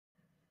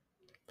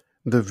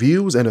The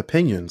views and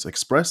opinions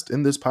expressed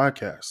in this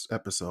podcast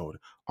episode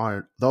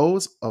are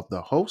those of the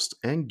host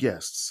and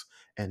guests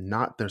and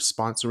not their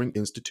sponsoring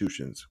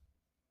institutions.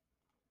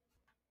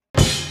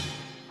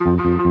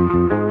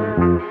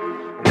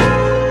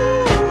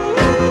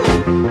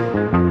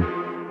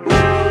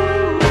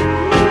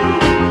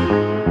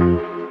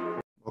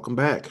 Welcome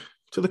back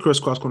to the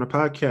KrisCross Corner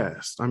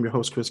Podcast. I'm your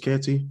host, Chris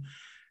Canty,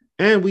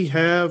 and we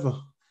have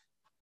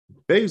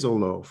Basil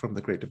Lowe from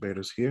the Great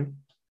Debaters here.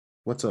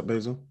 What's up,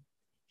 Basil?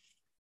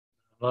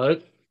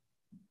 What?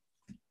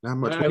 Not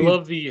much. I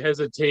love the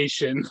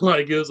hesitation.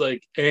 Like it was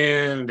like,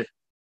 and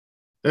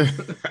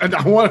and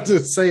I wanted to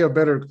say a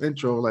better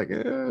intro. Like,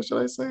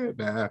 should I say it?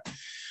 Nah,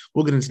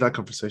 we'll get into that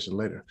conversation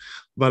later.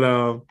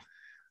 But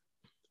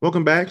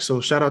welcome back.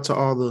 So shout out to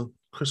all the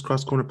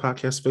KrisCross Corner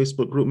Podcast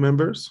Facebook group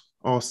members,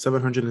 all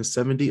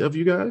 770 of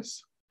you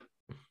guys.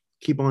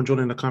 Keep on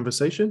joining the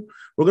conversation.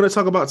 We're going to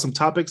talk about some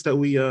topics that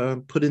we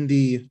put in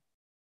the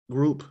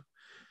group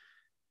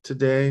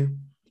today.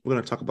 We're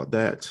going to talk about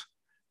that.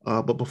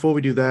 But before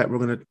we do that, we're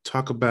going to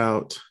talk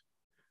about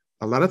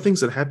a lot of things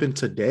that happened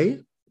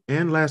today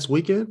and last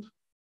weekend,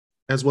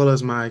 as well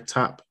as my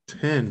top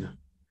 10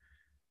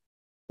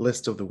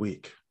 list of the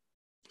week.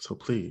 So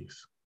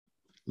please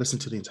listen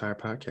to the entire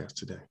podcast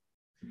today.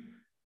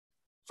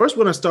 First,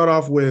 we're going to start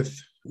off with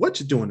what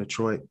you doing,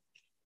 Detroit?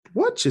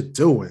 What you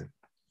doing?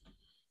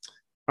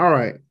 All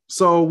right.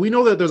 So we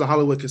know that there's a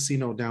Hollywood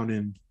casino down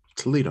in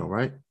Toledo,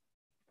 right?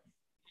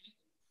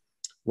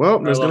 Well,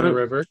 there's going to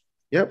river.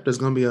 Yep, there's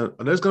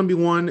gonna be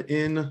one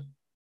in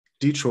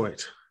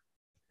Detroit.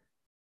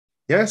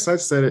 Yes, I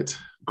said it.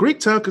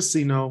 Greektown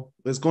Casino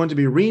is going to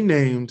be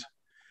renamed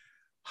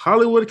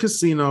Hollywood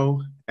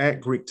Casino at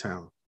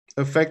Greektown,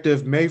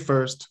 effective May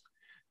 1st,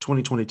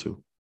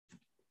 2022.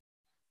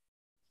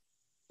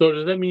 So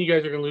does that mean you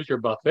guys are gonna lose your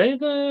buffet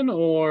then,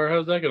 or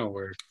how's that gonna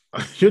work?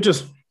 You're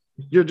just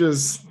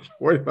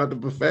worried about the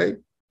buffet?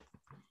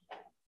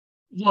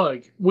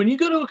 Look, when you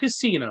go to a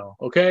casino,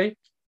 okay,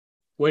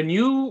 when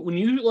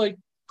you like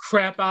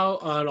crap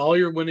out on all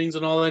your winnings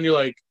and all that, and you're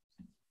like,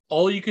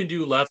 all you can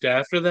do left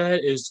after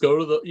that is go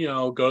to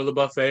the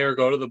buffet or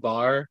go to the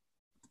bar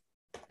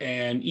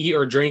and eat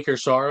or drink your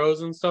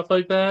sorrows and stuff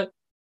like that.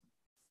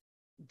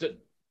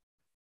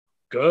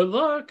 Good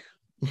luck.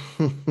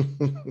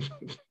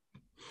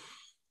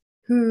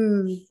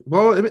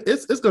 Well,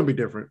 it's gonna be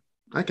different.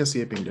 I can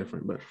see it being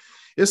different, but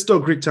it's still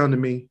Greektown to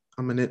me.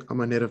 I'm a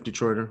native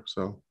Detroiter,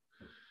 so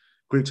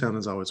Greektown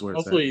is always where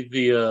it's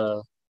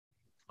at.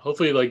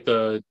 Hopefully, like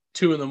the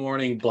 2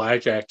 a.m.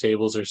 blackjack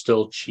tables are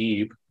still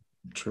cheap.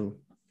 True.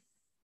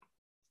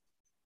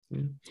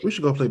 Yeah. We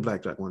should go play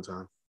blackjack one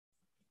time.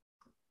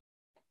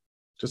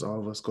 Just all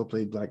of us go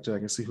play blackjack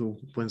and see who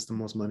wins the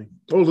most money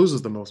or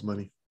loses the most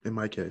money. In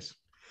my case,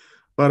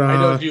 but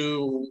I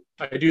do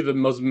the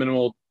most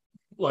minimal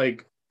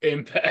like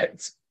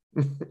impact.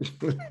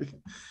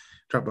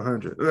 Drop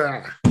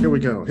 100. Here we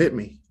go. Hit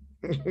me.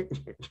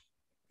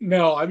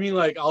 No, I mean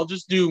like I'll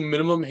just do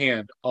minimum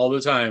hand all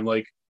the time.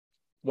 Like.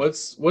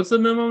 What's the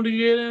minimum to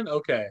get in?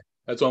 Okay,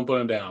 that's what I'm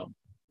putting down.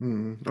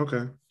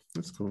 Okay,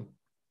 that's cool.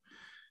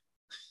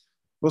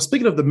 Well,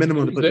 speaking of the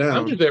minimum to put down,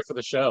 I'm just there for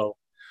the show.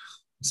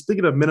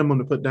 Speaking of minimum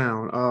to put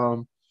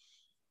down,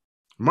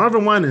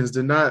 Marvin Winans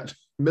did not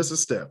miss a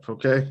step.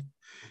 Okay,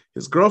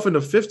 his girlfriend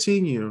of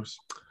 15 years,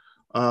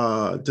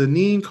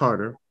 Deneen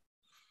Carter,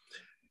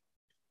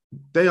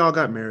 they all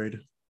got married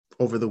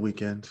over the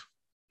weekend.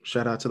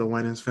 Shout out to the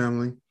Winans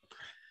family.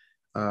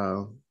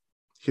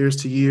 Here's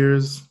to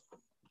years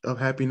of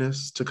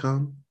happiness to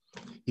come,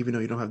 even though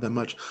you don't have that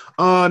much.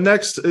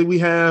 Next, we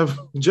have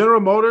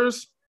General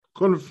Motors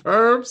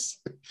confirms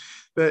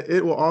that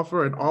it will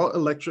offer an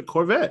all-electric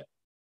Corvette.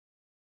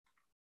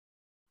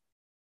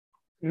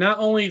 Not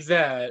only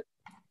that,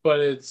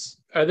 but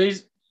are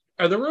the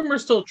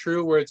rumors still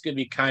true where it's going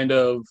to be kind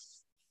of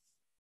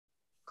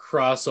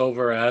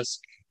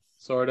crossover-esque,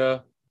 sort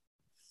of?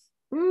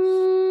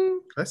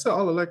 I said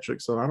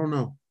all-electric, so I don't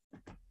know.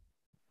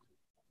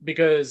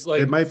 Because,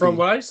 like, from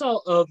what I saw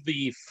of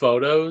the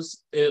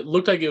photos, it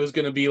looked like it was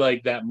going to be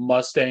like that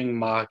Mustang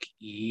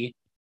Mach-E.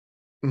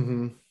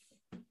 Mm-hmm.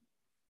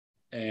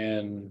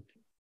 And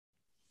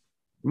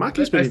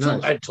Mach-E's pretty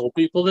nice. I've told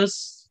people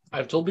this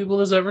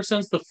ever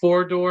since the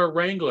 4-door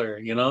Wrangler.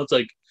 You know, it's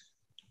like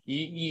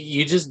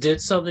you just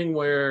did something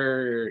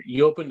where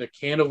you opened a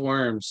can of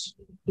worms.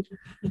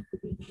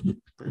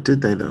 Did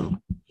they though?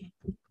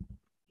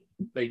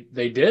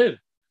 They did.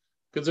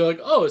 Because they're like,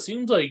 oh, it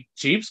seems like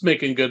Jeep's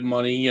making good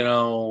money, you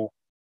know,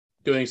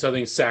 doing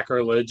something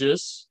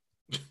sacrilegious.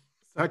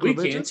 We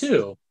can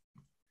too.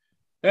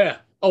 Yeah.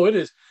 Oh, it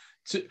is.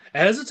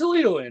 As a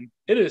Toledoan,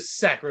 it is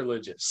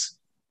sacrilegious.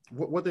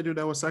 What they do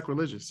that was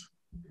sacrilegious?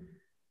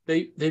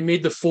 They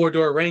made the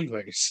 4-door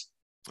Wranglers.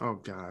 Oh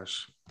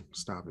gosh,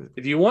 stop it!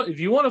 If you want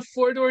a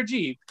 4-door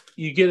Jeep,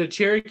 you get a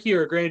Cherokee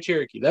or a Grand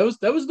Cherokee. That was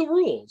the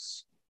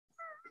rules.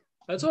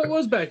 That's how it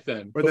was back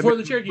then. Before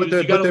the Cherokee,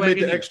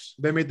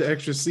 they made the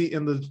extra seat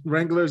in the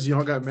Wranglers.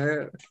 Y'all got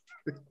mad.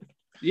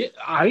 Yeah,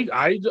 I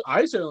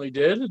certainly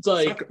did. It's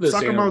like this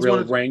ain't a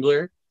real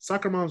Wrangler.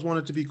 Soccer moms want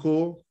it to be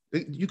cool.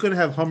 You couldn't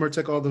have Hummer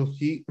take all the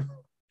heat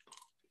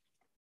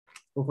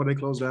before they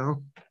close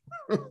down.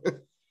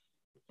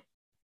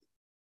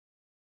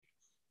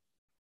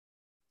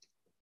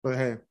 But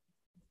hey,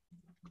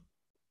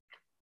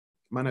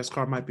 my next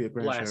car might be a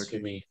Grand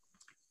Blasphemy.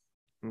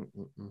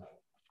 Cherokee.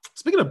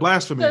 Speaking of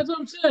blasphemy, that's what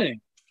I'm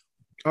saying.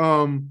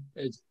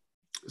 It's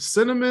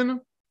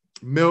cinnamon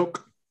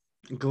milk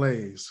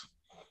glaze.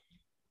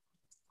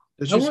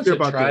 Did you hear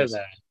about this?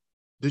 That.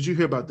 Did you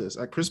hear about this?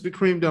 At Krispy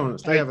Kreme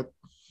Donuts, they have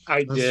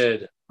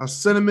a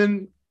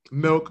cinnamon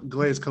milk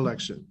glaze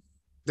collection.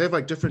 They have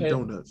like different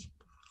donuts.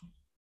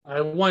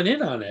 I want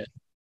in on it.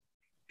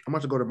 I'm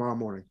about to go tomorrow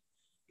morning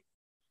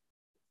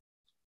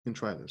and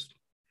try this.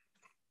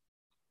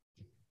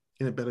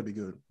 And it better be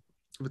good.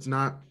 If it's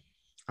not,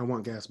 I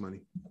want gas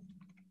money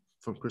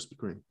from Krispy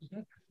Kreme.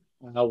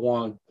 I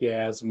want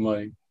gas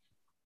money.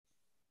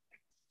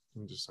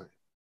 I'm just saying.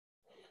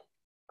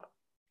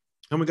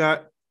 And we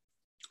got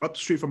up the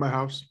street from my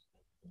house.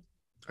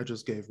 I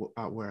just gave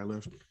out where I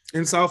live.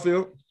 In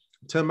Southfield,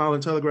 10 Mile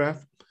and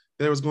Telegraph,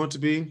 there was going to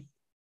be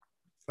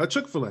a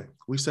Chick-fil-A.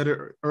 We said it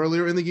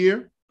earlier in the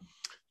year.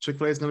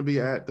 Chick-fil-A is going to be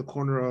at the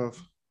corner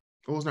of,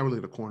 well, it's not really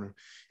the corner.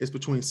 It's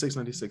between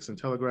 696 and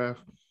Telegraph.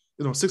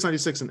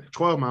 696 and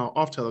 12 Mile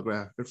off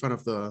Telegraph in front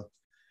of the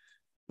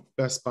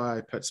Best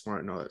Buy, PetSmart,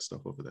 and all that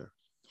stuff over there.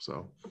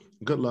 So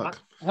good luck.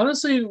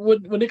 Honestly,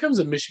 when it comes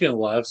to Michigan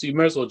lefts, you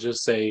might as well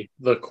just say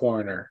the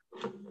corner.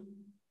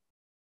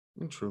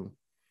 True.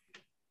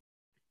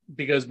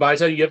 Because by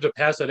the time you have to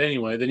pass that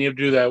anyway, then you have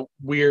to do that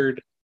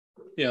weird,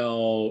 you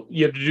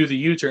have to do the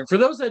U-turn. For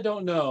those that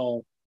don't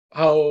know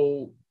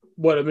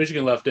what a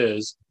Michigan left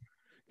is,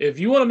 if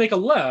you want to make a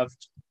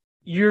left,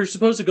 you're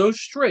supposed to go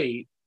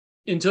straight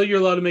until you're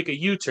allowed to make a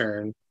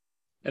U-turn,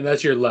 and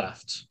that's your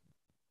left.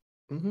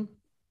 Mm-hmm.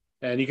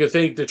 And you could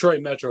thank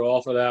Detroit Metro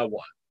all for that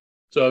one.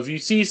 So if you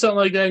see something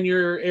like that in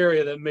your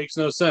area that makes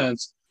no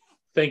sense,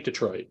 thank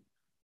Detroit.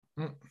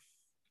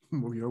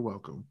 Well, you're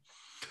welcome.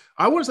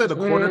 I wouldn't say the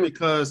corner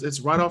because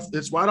it's right off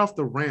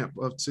the ramp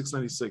of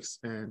 696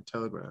 and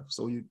Telegraph.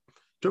 So you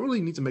don't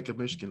really need to make a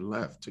Michigan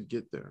left to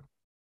get there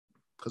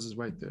because it's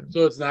right there.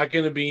 So it's not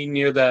going to be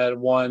near that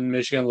one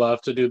Michigan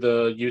left to do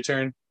the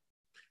U-turn?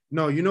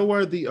 No, you know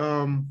where the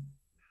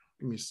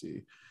let me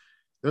see.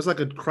 There's like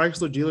a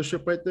Chrysler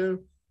dealership right there.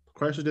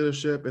 Chrysler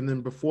dealership, and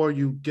then before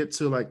you get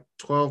to like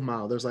 12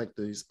 Mile, there's like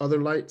these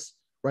other lights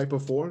right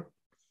before.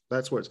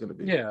 That's where it's going to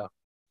be. Yeah.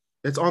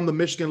 It's on the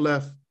Michigan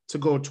left to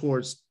go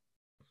towards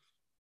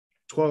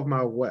 12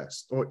 Mile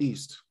west or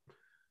east.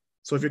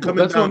 So if you're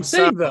coming down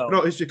south,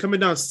 if you're coming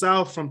down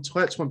south from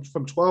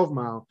 12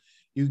 Mile,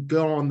 you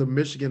go on the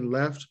Michigan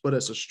left, but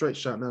it's a straight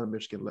shot, not a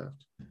Michigan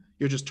left.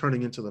 You're just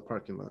turning into the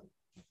parking lot.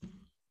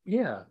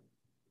 Yeah.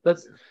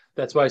 That's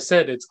why I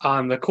said it's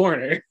on the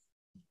corner.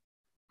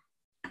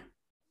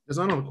 It's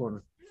not on the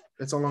corner.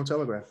 It's along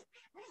Telegraph.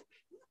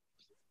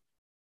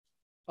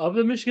 Of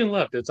the Michigan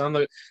left, it's on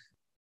the...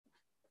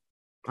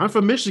 I'm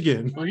from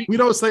Michigan. We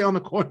don't say on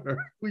the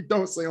corner. We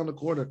don't say on the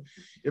corner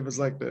if it's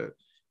like that.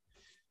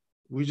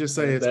 We just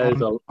say it's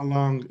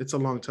along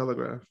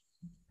Telegraph.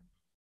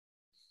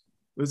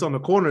 It's on the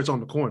corner. It's on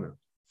the corner.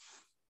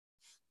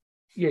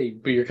 Yeah,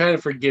 but you're kind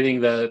of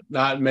forgetting that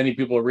not many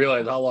people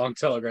realize how long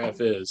Telegraph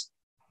is.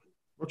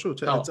 Well, true.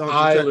 It's on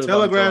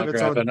Telegraph.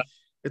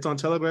 It's on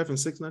Telegraph and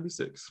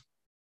 696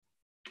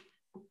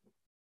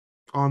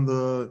 on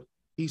the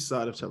east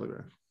side of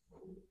Telegraph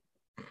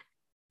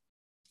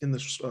in the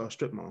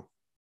strip mall,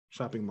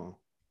 shopping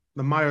mall,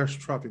 the Meyer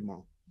shopping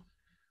mall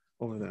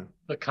over there.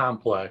 The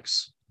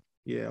complex.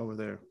 Yeah, over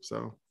there.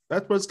 So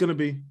that's what it's going to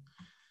be.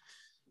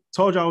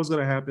 Told y'all it was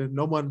going to happen.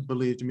 No one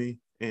believed me,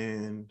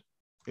 and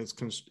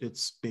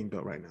it's being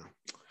built right now.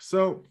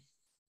 So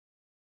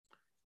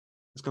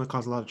it's going to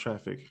cause a lot of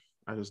traffic.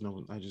 I just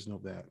know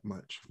that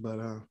much.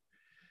 But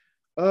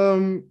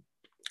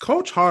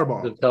Coach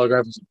Harbaugh. The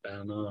Telegraph is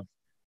down.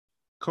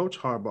 Coach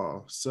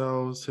Harbaugh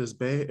sells his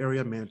Bay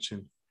Area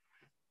mansion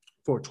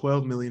for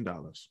 $12 million.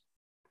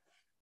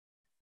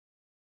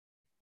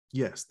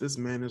 Yes, this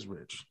man is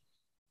rich.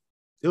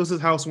 It was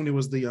his house when he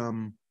was the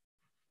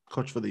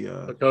coach for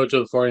the coach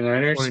of the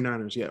 49ers?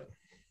 49ers, yeah.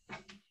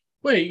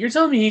 Wait, you're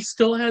telling me he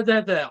still had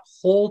that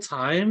whole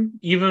time,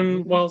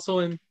 even while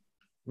still in?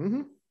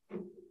 Mm-hmm.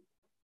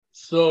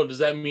 So does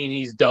that mean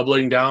he's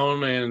doubling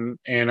down in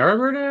Ann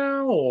Arbor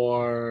now,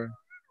 or?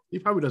 He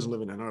probably doesn't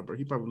live in Ann Arbor.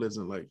 He probably lives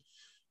in like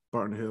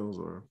Barton Hills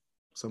or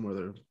some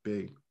other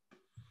big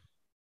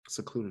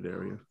secluded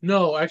area.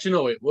 No, actually,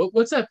 no. Wait,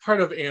 what's that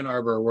part of Ann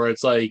Arbor where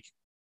it's like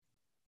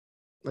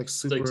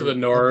super like to the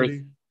north?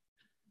 Uppity?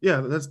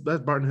 Yeah, that's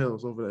Barton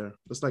Hills over there.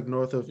 It's like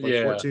north of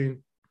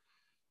 14.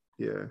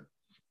 Yeah.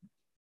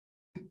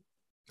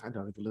 I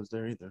doubt if he lives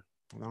there either.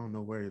 I don't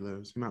know where he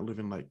lives. He might live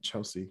in like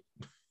Chelsea.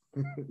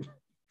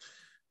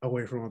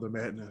 Away from all the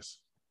madness.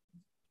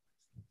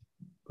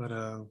 But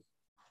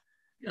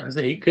I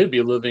say he could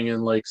be living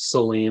in like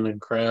Saline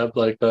and Crab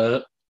like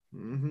that.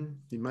 Mm-hmm.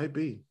 He might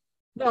be.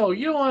 No,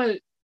 you know what?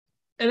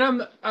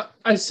 And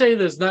I say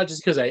this not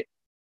just because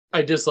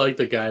I dislike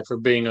the guy for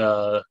being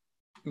a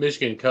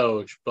Michigan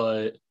coach,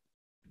 but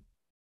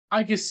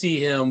I could see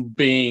him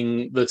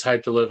being the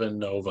type to live in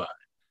Novi.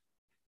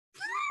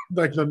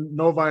 Like the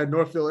Novi and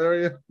Northfield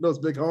area, those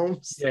big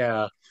homes.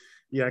 Yeah.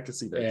 Yeah, I can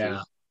see that Yeah.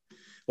 too.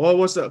 Well,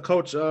 what's the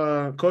coach?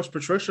 Coach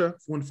Patricia,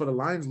 when for the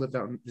Lions, lived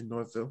out in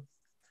Northfield.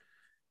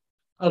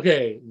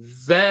 Okay,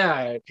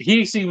 that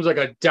he seems like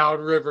a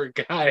downriver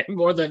guy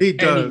more than He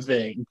does.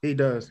 anything. He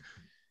does.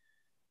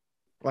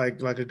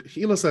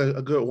 He looks like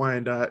a good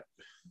Wyandotte,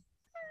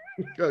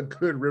 a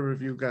good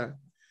Riverview guy.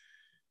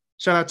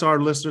 Shout out to our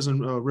listeners in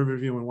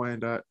Riverview and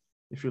Wyandotte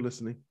if you're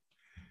listening.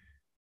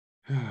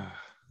 Yeah,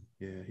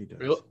 he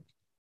does.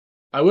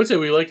 I would say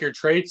we like your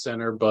trade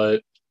center,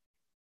 but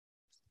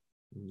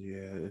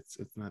yeah, it's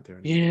not there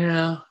anymore.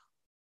 Yeah,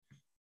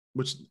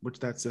 which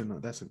that's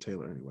in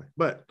Taylor anyway.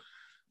 But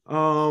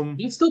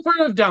it's still part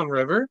of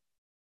Downriver.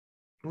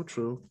 Oh,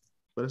 true,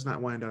 but it's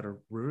not Wyandotte or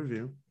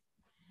Riverview.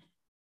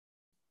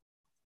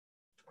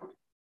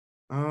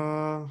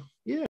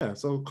 Yeah.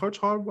 So Coach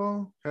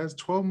Harbaugh has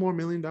 $12 more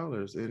million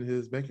in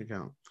his bank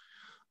account.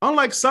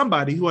 Unlike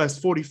somebody who has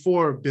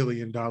 $44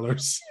 billion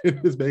in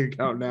his bank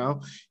account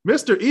now,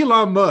 Mr.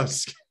 Elon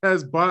Musk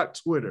has bought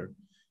Twitter.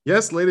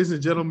 Yes, ladies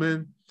and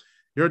gentlemen,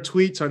 your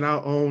tweets are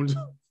now owned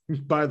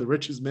by the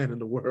richest man in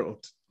the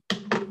world.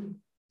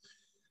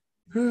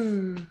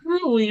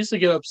 We used to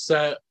get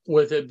upset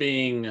with it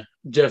being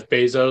Jeff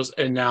Bezos,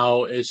 and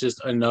now it's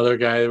just another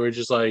guy that we're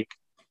just like,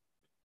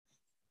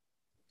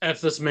 F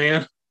this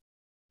man.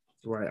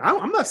 Right.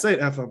 I'm not saying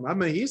F him. I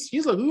mean, he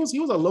was a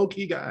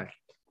low-key guy.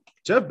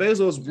 Jeff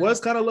Bezos was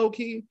kind of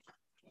low-key,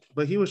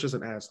 but he was just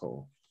an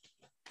asshole.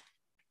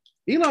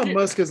 Elon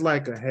Musk is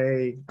like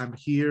hey, I'm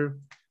here.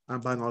 I'm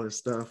buying all this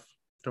stuff.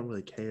 Don't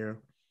really care.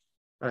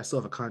 But I still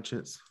have a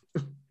conscience.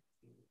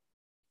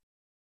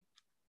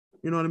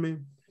 You know what I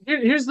mean?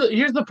 Here's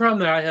the problem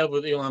that I have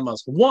with Elon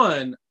Musk.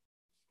 One,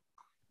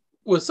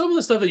 with some of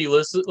the stuff that you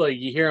listen, like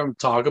you hear him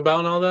talk about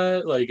and all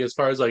that, like as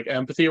far as like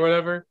empathy or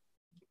whatever,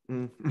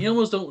 you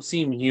almost don't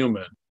seem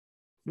human.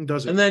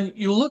 Does it? And then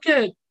you look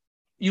at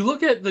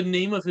the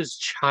name of his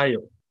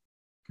child.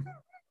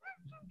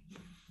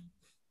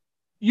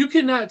 You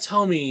cannot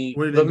tell me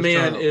the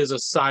man is a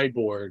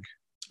cyborg.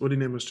 What do you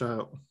name his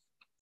child?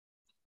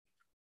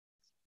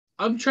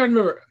 I'm trying to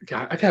remember.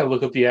 God, I gotta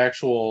look up the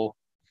actual.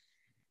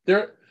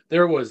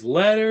 There was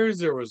letters.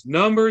 There was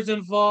numbers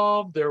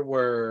involved. There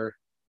was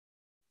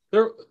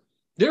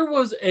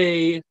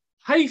a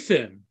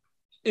hyphen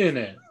in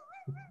it.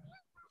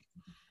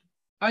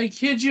 I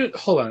kid you.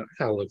 Hold on. I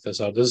gotta look this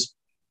up. This is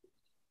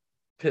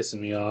pissing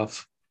me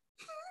off.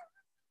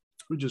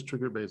 We just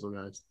triggered Basil,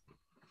 guys.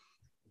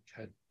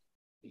 God.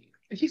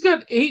 He's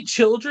got 8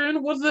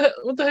 children. What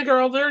the heck are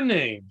all their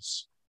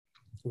names?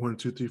 1,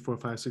 2, 3, 4,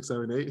 5, 6,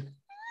 7, 8.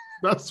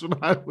 That's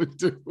what I would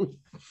do.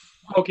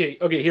 Okay,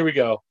 here we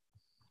go.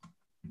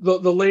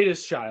 The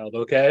latest child,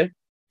 okay?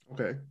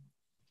 Okay.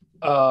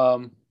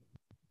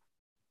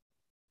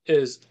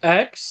 Is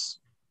X.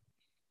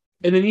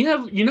 And then you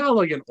know how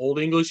like in Old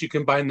English you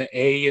combine the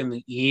A and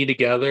the E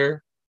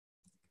together?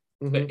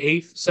 Mm-hmm. The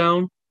 8th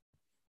sound?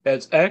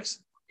 That's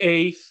X,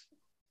 8th,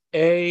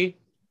 A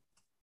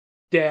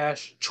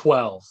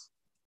 -12.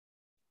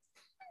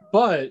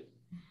 But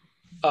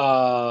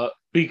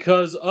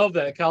because of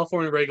that,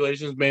 California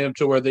regulations made him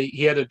to where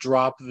he had to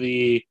drop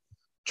the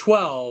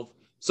 12,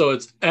 so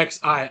it's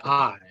XII.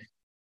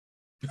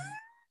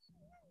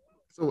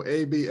 So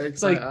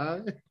ABXII? Like,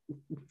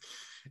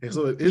 and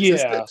so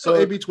it's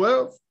AB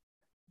 12?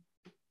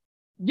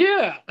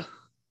 Yeah.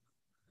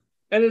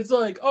 And it's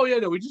like, oh yeah,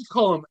 no, we just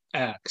call him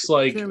X.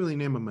 Like, you can't really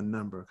name him a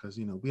number because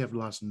we have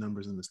lots of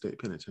numbers in the state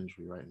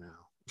penitentiary right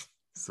now.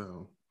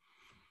 So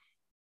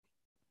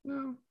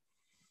no.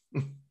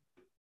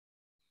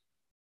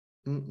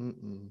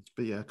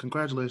 But yeah,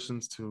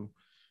 congratulations to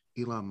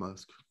Elon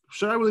Musk.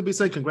 Should I really be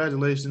saying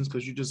congratulations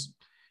because you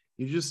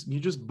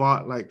just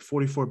bought like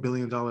 $44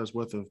 billion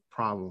worth of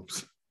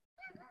problems?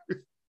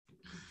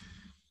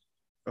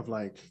 Of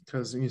like,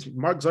 because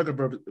Mark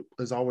Zuckerberg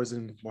is always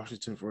in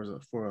Washington for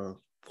a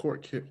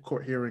court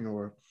hearing,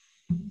 or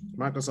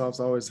Microsoft's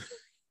always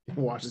in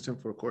Washington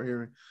for a court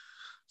hearing.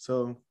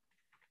 So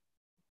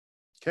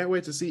can't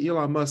wait to see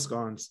Elon Musk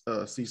on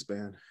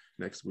C-SPAN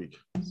next week.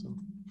 So,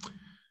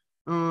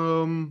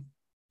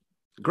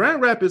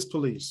 Grand Rapids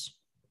Police.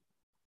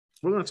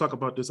 We're going to talk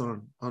about this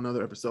on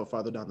another episode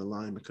farther down the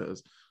line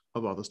because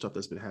of all the stuff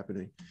that's been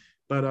happening.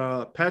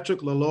 But Patrick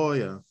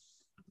LaYoya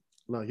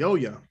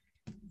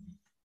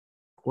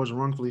was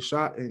wrongfully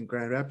shot in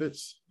Grand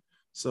Rapids.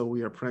 So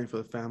we are praying for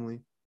the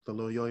family, the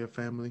LaYoya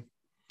family,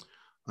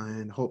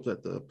 and hope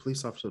that the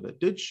police officer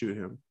that did shoot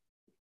him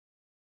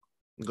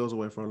goes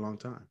away for a long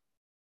time.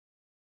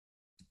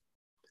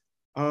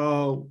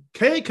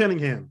 Cade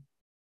Cunningham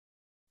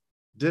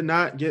did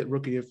not get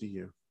Rookie of the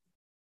Year.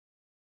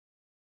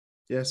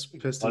 Yes,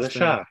 Pistons what a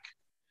shock.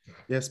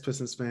 Yes,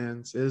 Pistons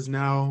fans. It is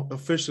now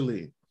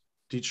officially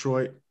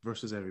Detroit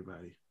versus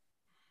everybody.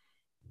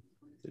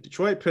 The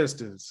Detroit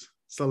Pistons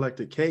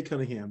selected Cade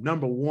Cunningham,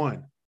 number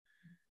one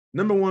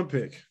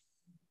pick.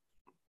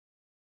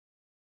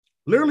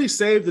 Literally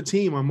saved the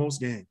team on most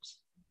games.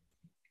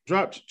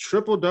 Dropped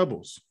triple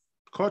doubles,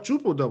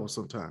 quadruple doubles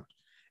sometimes.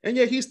 And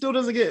yet he still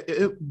doesn't get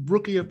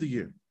rookie of the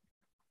year.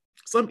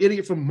 Some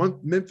idiot from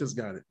Memphis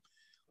got it.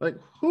 Like,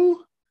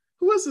 who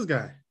is this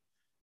guy?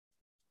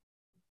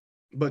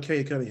 But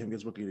Cade Cunningham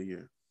gets rookie of the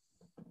year.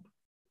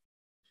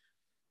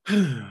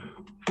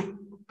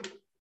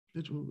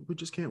 We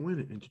just can't win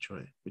it in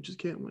Detroit. We just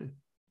can't win.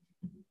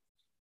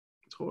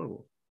 It's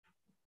horrible.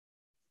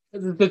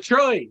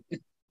 Detroit.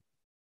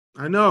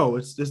 I know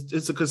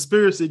it's a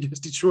conspiracy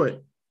against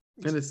Detroit,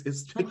 and it's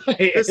it's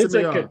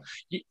like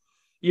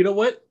you know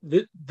what?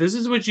 This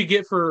is what you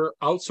get for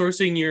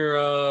outsourcing your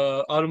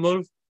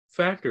automotive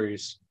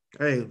factories.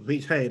 Hey,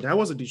 that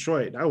wasn't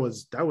Detroit. That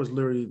was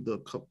literally the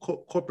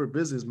corporate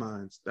business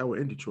minds that were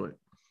in Detroit.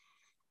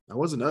 That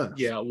wasn't us.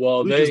 Yeah,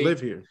 well, we just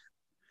live here.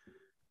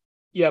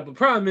 Yeah, but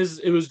problem is,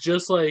 it was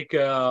just like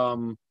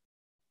in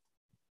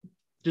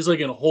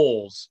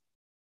holes.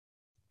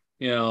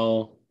 You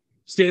know,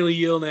 Stanley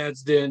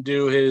Yelnats didn't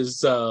do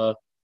his what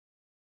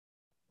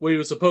he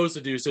was supposed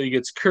to do, so he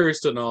gets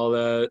cursed and all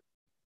that.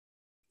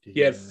 Yeah.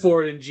 You had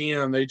Ford and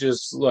GM. They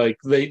just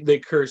they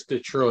cursed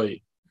Detroit.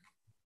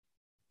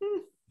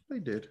 They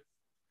did.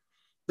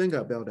 They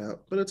got bailed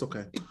out, but it's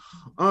okay.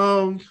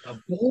 The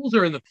Bulls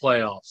are in the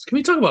playoffs. Can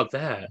we talk about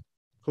that?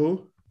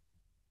 Who?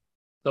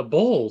 The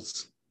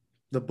Bulls.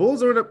 The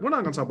Bulls are. We're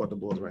not going to talk about the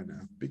Bulls right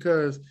now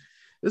because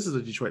this is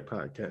a Detroit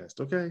podcast.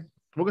 Okay,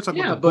 we're going to talk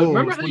about the Bulls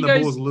when the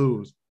Bulls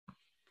lose.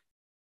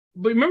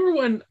 But remember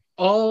when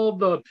all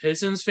the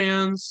Pistons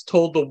fans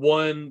told the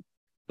one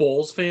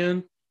Bulls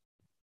fan,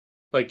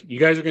 like, you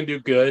guys are going to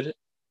do good,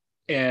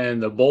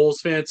 and the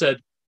Bulls fan said,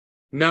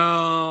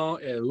 "No,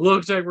 it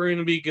looks like we're going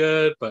to be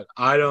good, but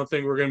I don't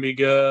think we're going to be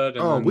good."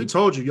 And we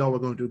told you y'all were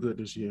going to do good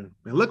this year,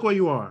 and look where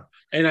you are.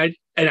 And I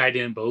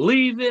didn't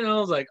believe it. And I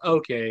was like,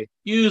 okay,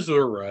 you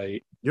were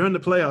right. You're in the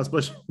playoffs,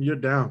 but you're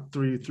down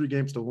 3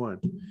 games to 1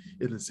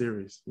 in the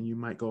series, and you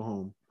might go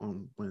home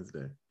on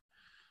Wednesday.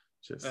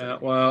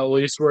 Well, at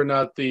least we're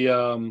not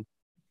the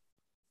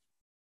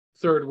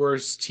third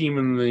worst team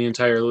in the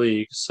entire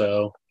league.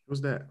 So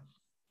who's that?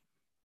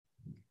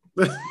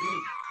 Look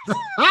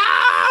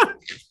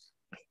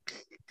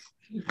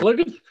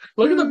at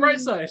the bright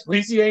side. At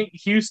least you ain't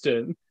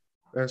Houston.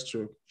 That's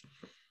true.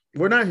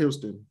 We're not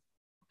Houston.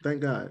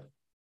 Thank God.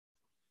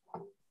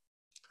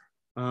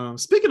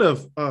 Speaking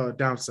of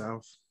down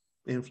south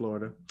in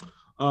Florida,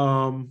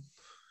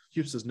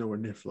 Houston's nowhere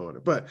near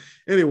Florida. But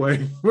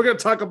anyway, we're going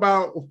to talk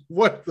about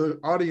what the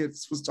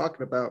audience was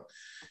talking about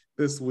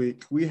this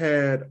week. We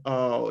had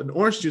an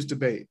orange juice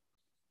debate.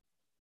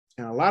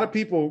 And a lot of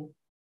people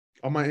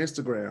on the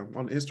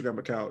Instagram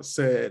account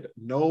said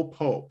no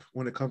pulp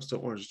when it comes to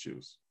orange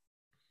juice.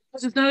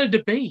 It's not a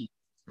debate.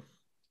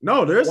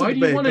 No, there's a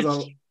debate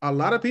because a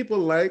lot of people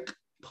like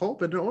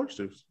pulp in their orange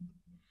juice.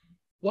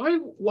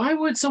 Why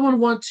would someone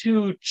want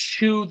to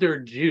chew their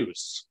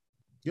juice?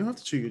 You don't have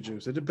to chew your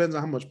juice. It depends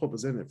on how much pulp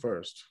is in it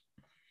first.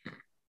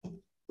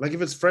 Like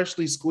if it's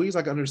freshly squeezed,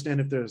 I can understand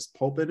if there's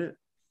pulp in it.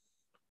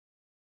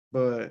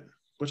 But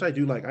which I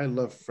do like. I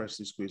love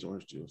freshly squeezed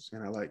orange juice,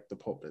 and I like the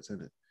pulp that's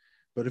in it.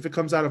 But if it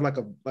comes out of like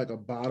a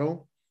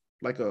bottle,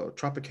 like a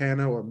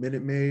Tropicana or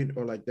Minute Maid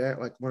or like that,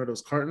 like one of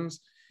those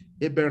cartons,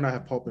 it better not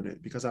have pulp in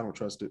it because I don't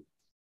trust it.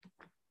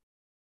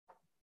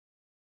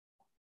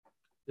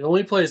 The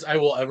only place I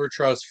will ever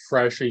trust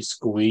freshly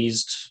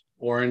squeezed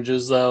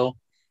oranges, though,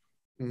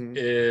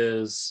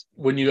 is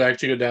when you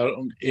actually go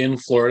down in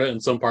Florida in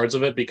some parts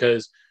of it,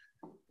 because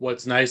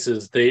what's nice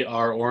is they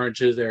are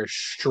oranges. They're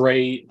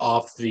straight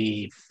off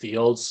the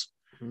fields.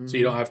 So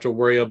you don't have to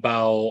worry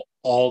about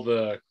all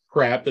the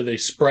crap that they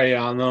spray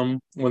on them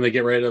when they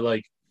get ready to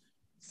like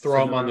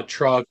throw them on the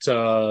truck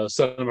to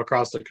send them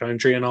across the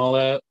country and all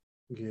that.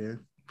 Yeah.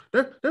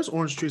 There's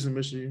orange trees in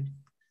Michigan.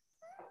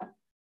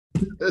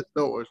 There's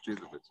no orange trees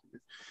in Michigan.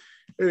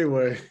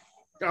 Anyway,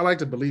 I like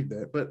to believe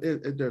that, but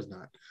there's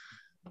not.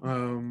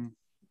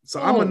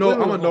 So I'm a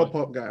no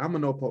pulp guy. I'm a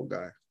no pulp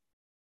guy.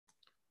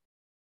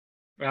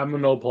 I'm a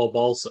no pulp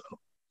also.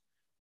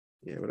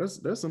 Yeah, but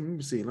there's some. Let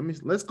me see.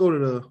 Let's go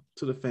to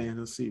the fans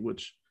and see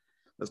which.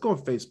 Let's go on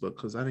Facebook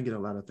because I didn't get a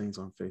lot of things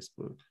on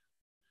Facebook.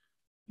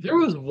 There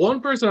was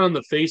one person on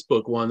the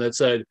Facebook one that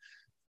said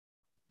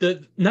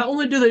that not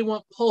only do they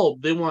want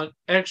pulp, they want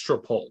extra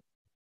pulp.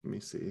 Let me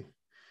see.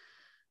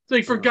 It's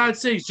like, for God's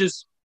sakes,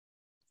 just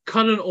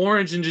cut an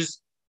orange and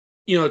just,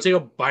 take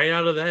a bite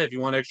out of that if you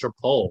want extra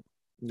pulp.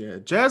 Yeah,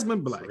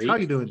 Jasmine Black. How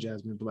you doing,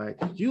 Jasmine Black?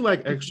 You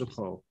like extra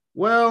pulp?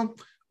 Well,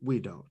 we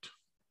don't.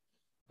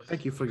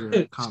 Thank you for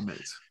your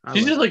comments.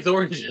 She just likes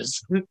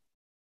oranges.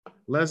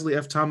 Leslie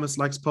F. Thomas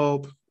likes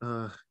pulp.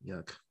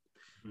 Yuck.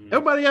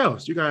 Everybody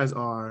else, you guys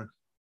are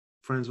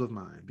friends with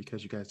mine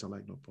because you guys don't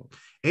like no pulp.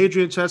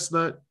 Adrian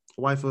Chestnut,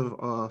 wife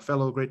of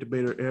fellow great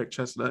debater Eric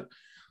Chestnut,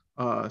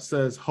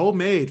 says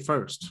homemade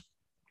first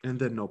and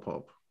then no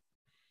pulp.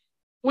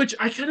 Which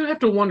I kind of have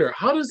to wonder,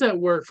 how does that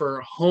work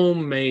for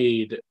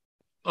homemade?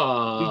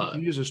 You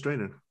use a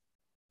strainer.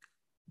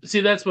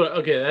 See, that's what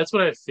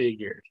I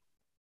figured.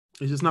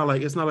 It's not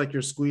like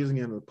you're squeezing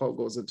it and the pulp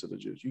goes into the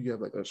juice. You get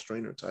like a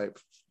strainer type,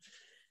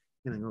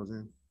 and it goes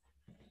in,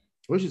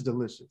 which is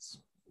delicious.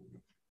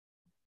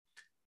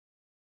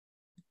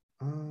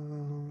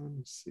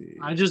 Let's see.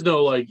 I just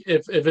know, like,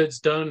 if it's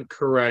done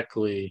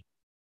correctly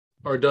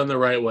or done the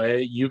right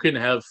way, you can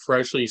have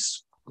freshly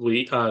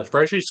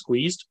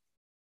squeezed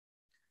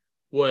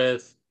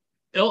with.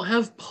 It'll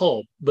have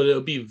pulp, but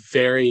it'll be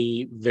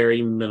very,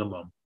 very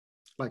minimum.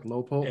 Like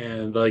low pulp,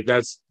 and like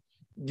that's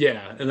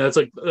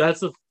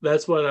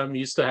what I'm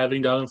used to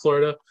having down in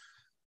Florida.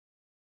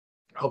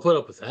 I'll put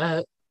up with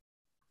that.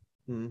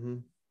 Mm-hmm.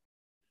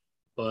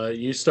 But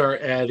you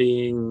start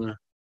adding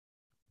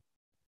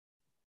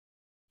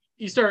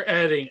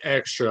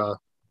extra,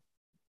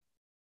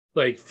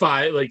 like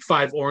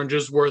five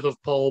oranges worth of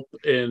pulp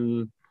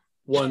in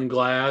one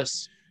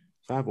glass.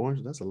 5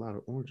 oranges, that's a lot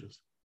of oranges.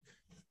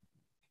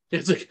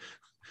 It's like,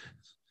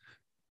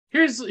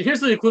 here's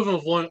the equivalent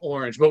of 1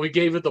 orange, but we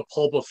gave it the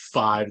pulp of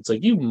 5. It's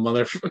like, you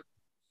motherfucker.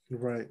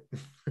 Right.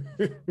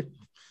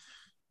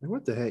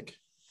 What the heck?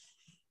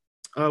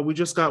 We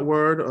just got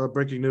word,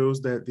 breaking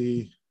news, that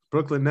the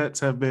Brooklyn Nets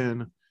have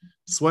been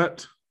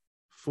swept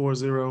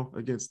 4-0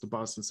 against the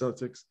Boston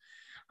Celtics.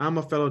 I'm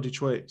a fellow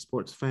Detroit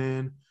sports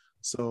fan,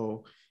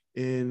 so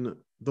in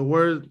the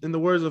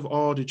words of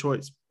all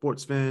Detroit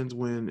sports fans,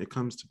 when it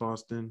comes to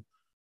Boston,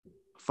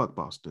 fuck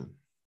Boston.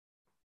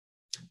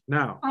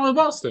 Now,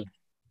 Boston.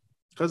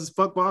 Because it's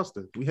fuck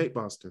Boston. We hate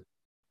Boston.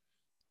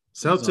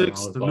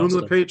 Celtics, the New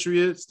England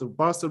Patriots, the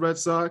Boston Red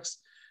Sox,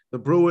 the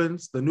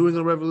Bruins, the New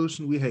England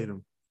Revolution, we hate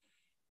them.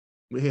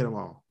 We hate them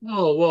all.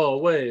 Whoa,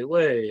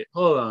 wait,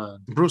 hold on.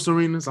 Bruce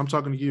Arenas, I'm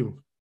talking to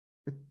you.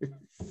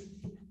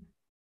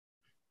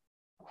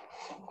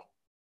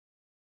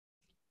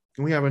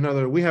 And we have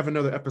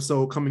another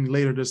episode coming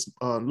later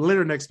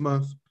next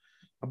month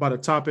about a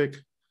topic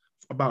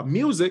about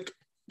music.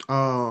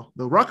 The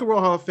Rock and Roll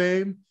Hall of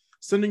Fame.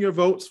 Send in your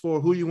votes for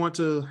who you want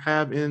to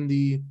have in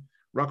the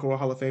Rock and Roll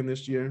Hall of Fame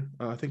this year.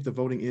 I think the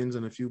voting ends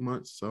in a few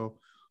months, so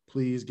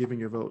please give in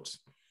your votes.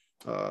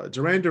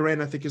 Duran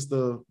Duran, I think, is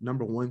the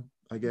number 1,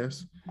 I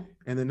guess.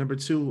 And then number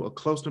 2, a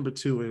close number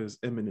 2 is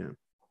Eminem.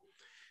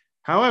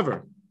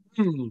 However,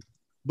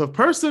 the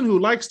person who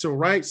likes to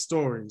write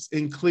stories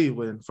in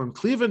Cleveland from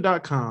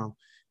Cleveland.com,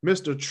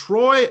 Mr.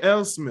 Troy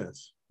L. Smith,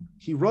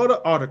 he wrote an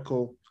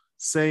article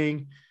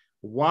saying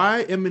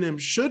why Eminem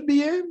should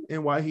be in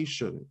and why he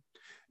shouldn't.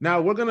 Now,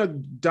 we're going to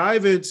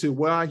dive into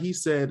why he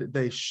said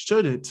they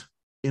shouldn't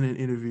in an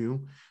interview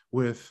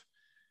with,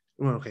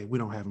 well, okay, we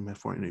don't have him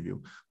for an interview,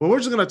 but we're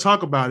just going to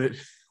talk about it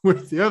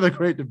with the other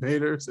great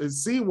debaters and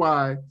see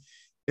why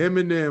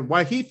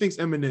he thinks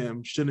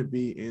Eminem shouldn't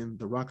be in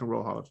the Rock and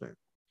Roll Hall of Fame.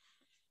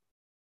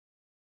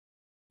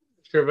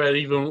 Sure if I'd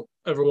even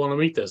ever want to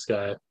meet this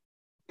guy.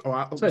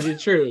 I'll tell you the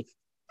truth.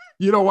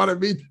 You don't want to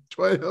meet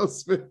Troy L.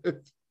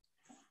 Smith?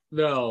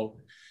 No.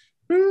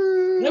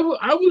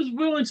 I was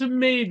willing to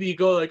maybe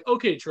go like,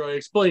 okay, Troy,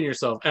 explain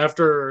yourself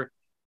after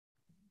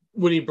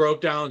when he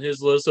broke down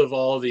his list of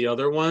all the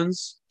other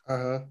ones.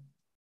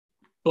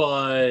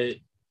 But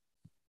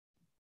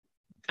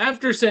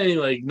after saying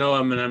like no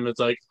Eminem, it's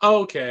like,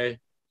 okay,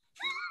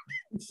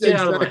 get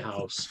out of my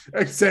house.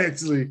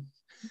 Exactly.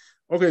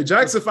 Okay,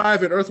 Jackson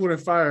 5 and Earth, Wind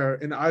and Fire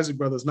and the Isaac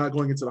Brothers not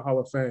going into the Hall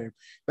of Fame.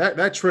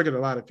 That triggered a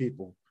lot of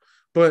people.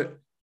 But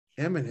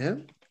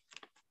Eminem,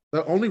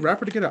 the only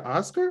rapper to get an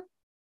Oscar?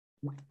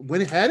 When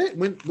he had it?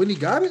 When he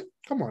got it?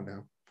 Come on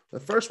now. The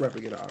first rapper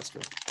to get an Oscar.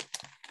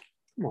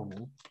 Come on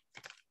now.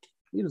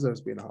 He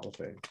deserves to be in the Hall of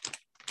Fame.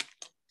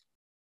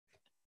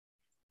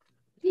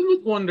 You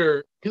would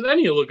wonder, because I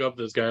need to look up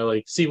this guy,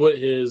 like, see what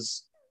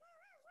his...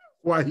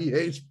 Why he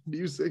hates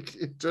music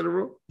in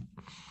general?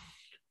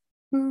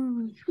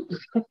 No,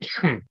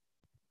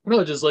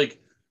 just, like,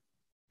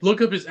 look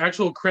up his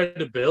actual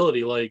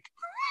credibility. Like,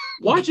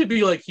 watch it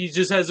be like he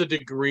just has a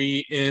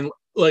degree in,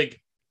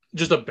 like,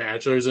 just a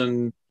bachelor's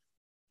in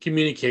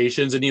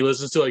communications, and he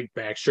listens to like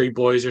Backstreet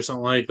Boys or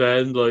something like that,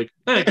 and like,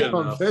 good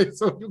enough.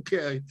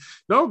 Okay,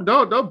 don't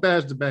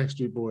bash the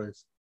Backstreet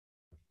Boys.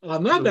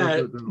 I'm not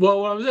that. Well,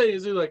 what I'm saying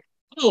is, like,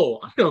 oh,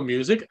 I know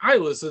music. I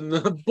listen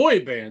to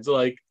boy bands.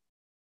 Like,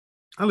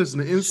 I listen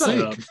to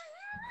NSYNC.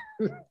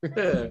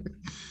 Yeah.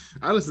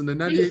 I listen to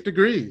 98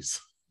 Degrees.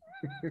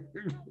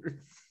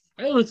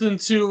 I listen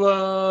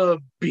to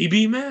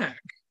BB Mac.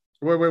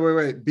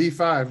 Wait.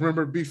 B5.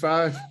 Remember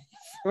B5?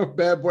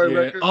 Bad Boy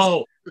Records?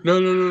 Oh,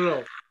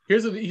 no.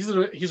 Here's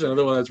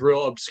another one that's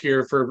real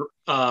obscure for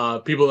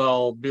people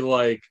that'll be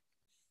like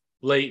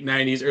late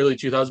 90s, early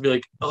 2000s, be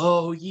like,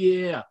 oh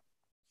yeah,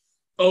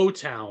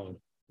 O-Town.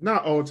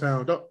 Not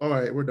O-Town. All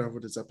right, we're done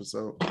with this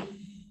episode.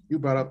 You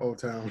brought up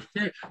O-Town.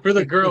 For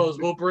the girls,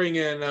 we'll bring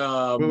in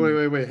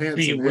wait. Hanson.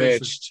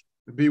 Bewitched.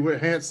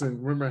 Bewitched.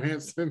 Hanson. Remember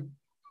Hanson?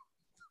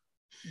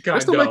 God,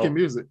 they're still making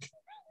music.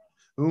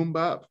 Boom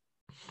bop.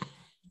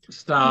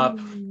 Stop.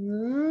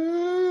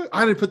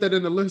 I didn't put that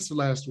in the list for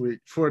last week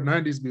for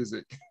 90s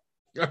music.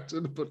 I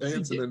should have put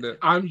Hanson in there.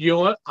 You know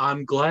what?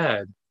 I'm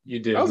glad you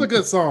did. That was a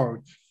good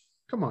song.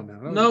 Come on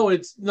now. No,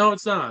 it's not.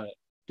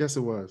 Yes,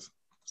 it was.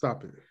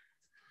 Stop it.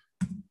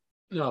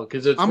 No,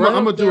 because it's I'm right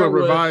gonna up do a there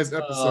with, revised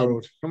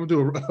episode. I'm gonna do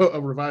a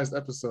revised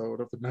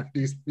episode of the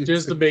 90s music.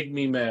 just to make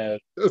me mad.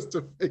 Just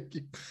to make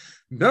you.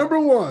 Number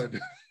one,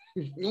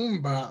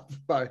 Bop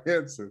by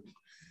Hanson.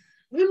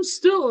 I'm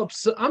still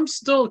upset. I'm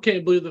still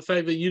can't believe the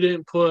fact that you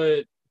didn't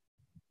put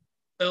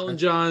Elton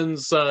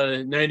John's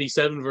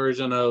 97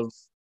 version of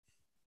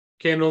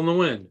Candle in the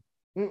Wind.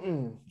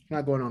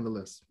 Not going on the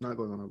list. Not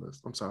going on the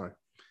list. I'm sorry.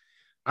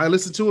 I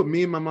listened to it.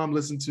 Me and my mom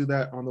listened to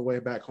that on the way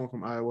back home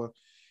from Iowa.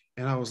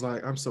 And I was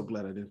like, I'm so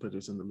glad I didn't put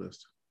this in the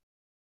list.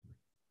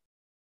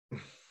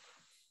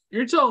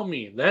 You're telling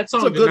me that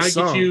song did not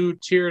get you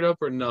teared up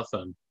or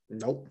nothing?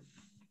 Nope.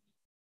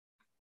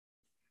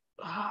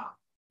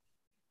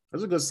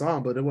 That's a good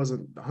song, but it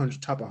wasn't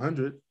top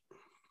 100.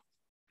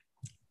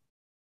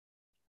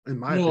 In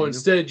my opinion.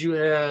 Instead you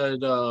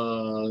had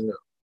what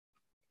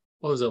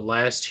was it,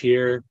 Last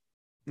Year?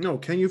 No,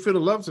 Can You Feel the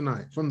Love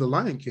Tonight from The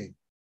Lion King.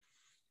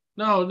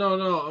 No.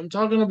 I'm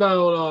talking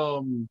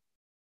about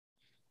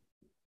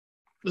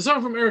the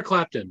song from Eric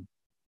Clapton.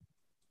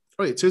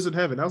 Wait, Tears in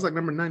Heaven. That was like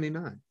number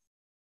 99.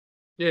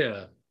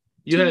 Yeah.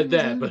 You had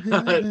that, but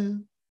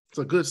it's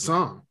a good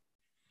song.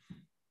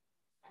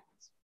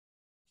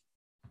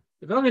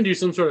 If I'm gonna do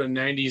some sort of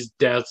 90s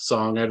death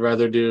song, I'd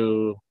rather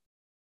do.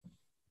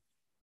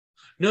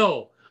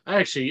 No,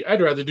 actually,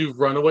 I'd rather do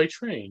Runaway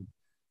Train.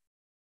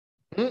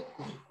 Wait,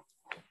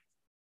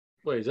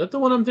 is that the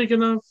one I'm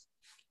thinking of?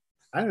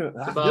 I don't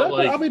know.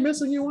 I'll be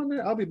missing you on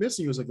there. I'll be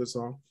missing you is a good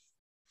song.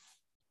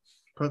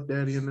 Puff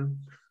Daddy in them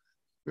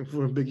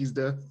for Biggie's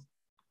death.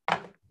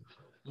 That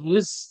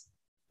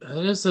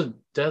is a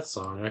death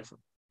song. I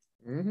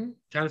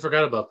kind of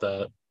forgot about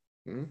that.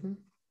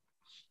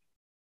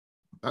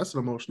 That's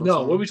an emotional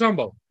song. What are we talking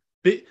about?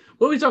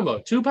 What are we talking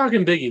about? Tupac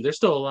and Biggie, they're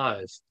still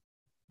alive.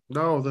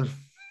 No,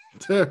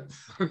 for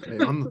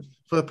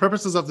the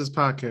purposes of this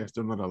podcast,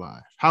 they're not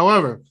alive.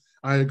 However,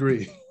 I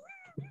agree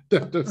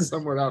that there's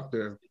somewhere out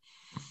there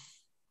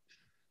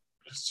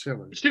just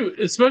chilling. Shoot,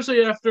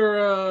 especially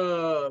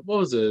after what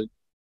was it?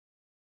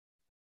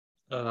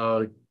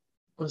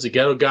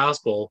 Ghetto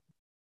Gospel?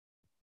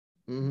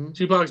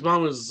 Tupac's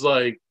mom was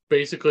like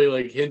basically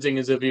like hinting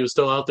as if he was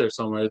still out there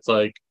somewhere. It's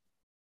like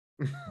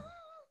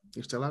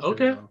he's still out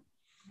there. Y'all.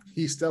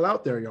 He's still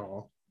out there,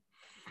 y'all.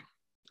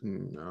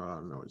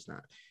 No, he's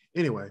not.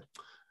 Anyway,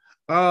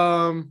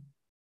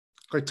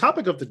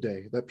 topic of the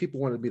day that people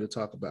wanted me to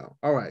talk about.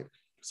 All right,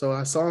 so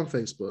I saw on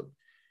Facebook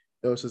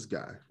there was this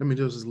guy. There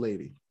was this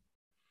lady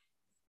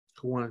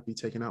who wanted to be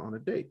taken out on a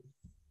date.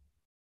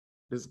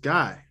 This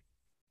guy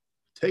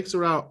takes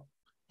her out,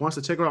 wants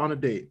to take her out on a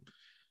date,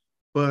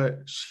 but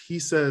he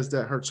says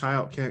that her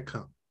child can't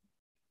come.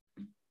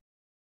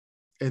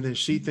 And then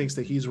she thinks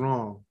that he's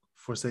wrong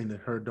for saying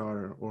that her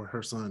daughter or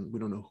her son, we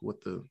don't know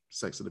what the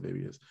sex of the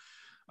baby is,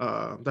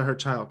 that her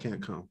child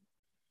can't come.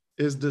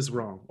 Is this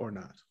wrong or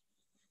not?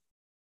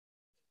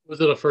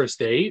 Was it a first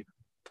date?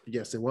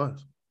 Yes, it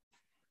was.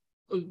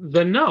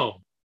 Then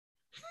no.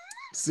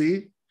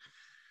 See?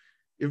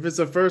 If it's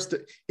a first,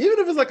 even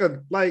if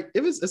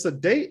it's it's a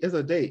date, it's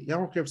a date. I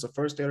don't care if it's a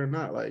first date or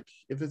not. Like,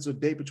 if it's a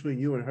date between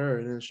you and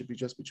her, then it should be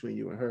just between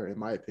you and her, in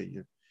my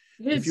opinion.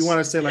 If you want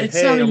to say like,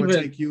 hey, I'm gonna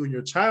take you and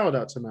your child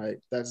out tonight,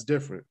 that's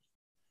different.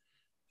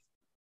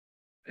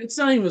 It's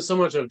not even so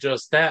much of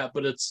just that,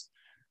 but it's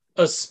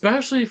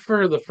especially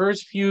for the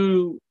first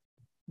few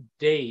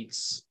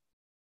dates.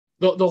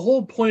 The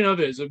whole point of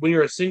it is that when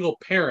you're a single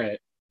parent,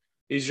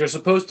 is you're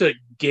supposed to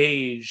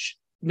gauge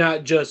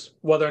not just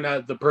whether or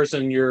not the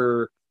person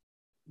you're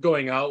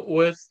going out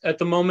with at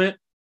the moment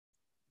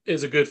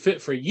is a good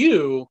fit for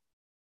you,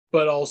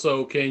 but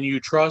also can you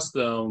trust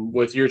them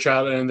with your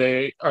child, and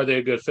are they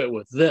a good fit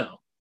with them?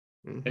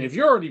 And if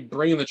you're already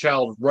bringing the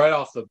child right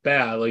off the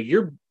bat, like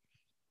you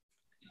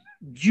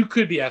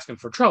could be asking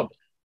for trouble.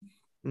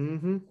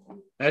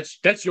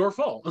 That's your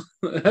fault.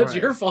 That's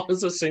your fault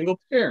as a single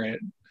parent.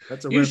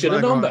 You should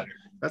have known better.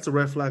 That's a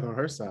red flag on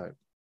her side.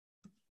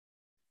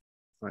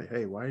 Like,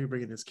 hey, why are you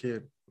bringing this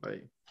kid?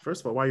 Like,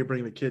 first of all, why are you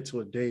bringing the kid to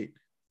a date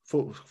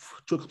to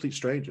a complete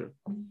stranger?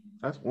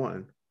 That's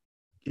one.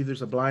 Either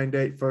it's a blind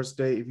date, first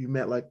date. If you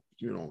met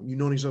you've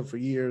known each other for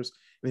years,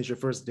 and it's your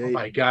first date. Oh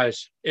my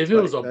gosh! If it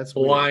was a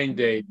blind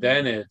date,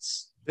 then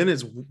it's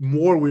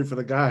more weird for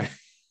the guy.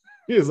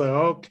 He's like,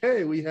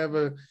 okay, we have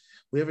a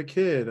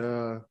kid.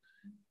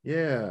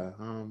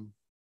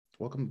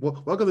 Welcome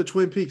to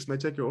Twin Peaks. May I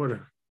take your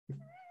order?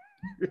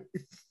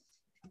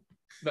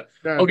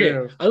 Okay,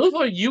 damn. I love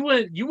how you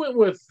went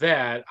with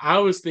that. I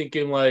was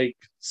thinking like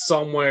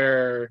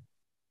somewhere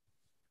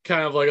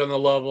kind of like on the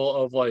level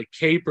of like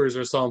Capers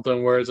or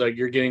something, where it's like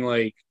you're getting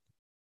like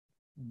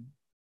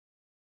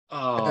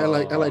at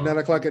like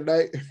 9:00 at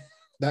night,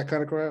 that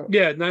kind of crowd.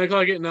 Yeah,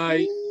 9:00 at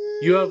night.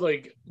 You have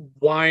like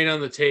wine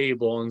on the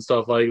table and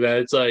stuff like that.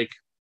 It's like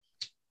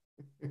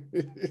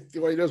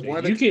wait, there's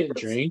wine. You can't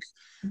drink.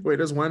 Wait,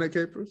 there's wine at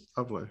Capers?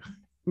 I'll play.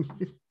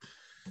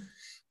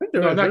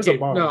 No, not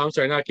Capers. No, I'm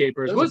sorry, not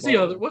Capers. What's the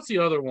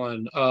other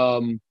one?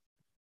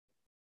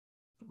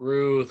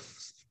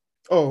 Ruth.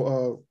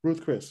 Oh,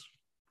 Ruth Chris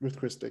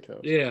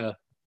Steakhouse. Yeah.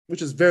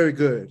 which is very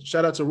good.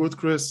 Shout out to Ruth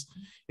Chris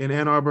in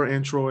Ann Arbor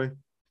and Troy.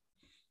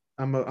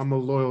 I'm a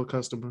loyal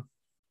customer.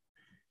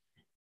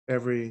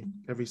 Every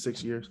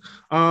 6 years,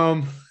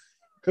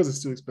 because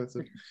it's too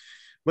expensive,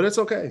 but it's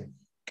okay.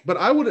 But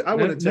I want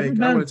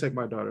to take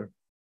my daughter.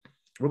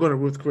 We're going to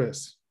Ruth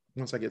Chris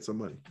once I get some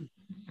money.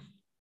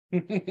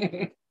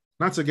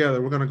 Not together.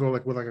 We're gonna go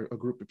with a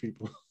group of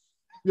people.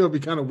 It'll be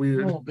kind of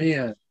weird. Oh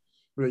man.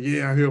 But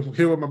yeah,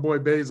 here with my boy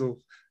Basil.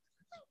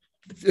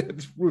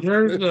 Here's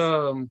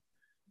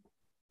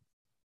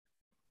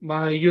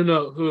my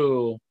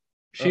who.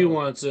 She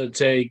wants to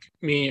take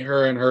me,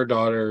 her, and her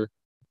daughter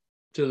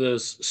to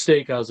this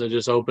steakhouse that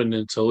just opened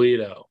in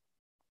Toledo.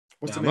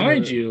 What's now, the name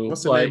mind of it? you,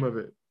 What's the name of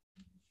it?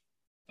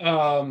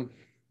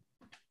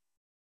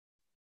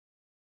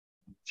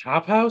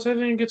 Chop House, I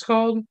think it's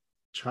called.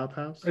 Chop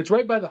House? It's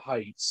right by the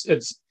Heights.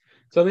 It's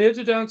on the edge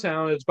of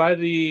downtown. It's by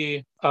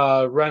the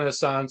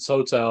Renaissance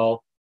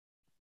Hotel.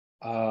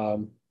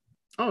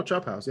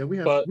 Chop House. Yeah, we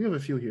have a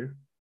few here.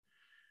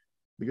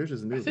 But yours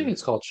is new. I think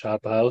it's called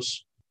Chop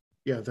House.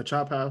 Yeah, the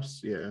Chop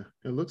House. Yeah,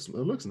 it looks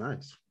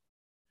nice.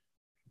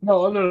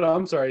 No,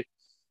 I'm sorry.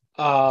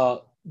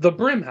 The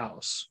Brim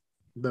House.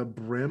 The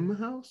Brim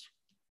House?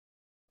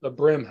 The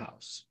Brim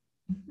House.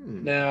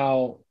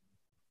 Now,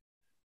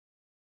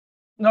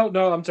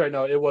 no, I'm sorry.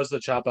 No, it was the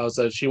Chop House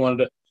that she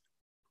wanted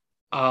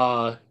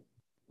to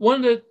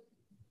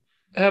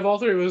have all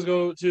three of us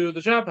go to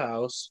the Chop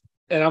House.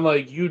 And I'm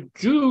like, you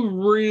do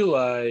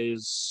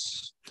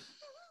realize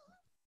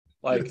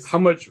how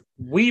much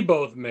we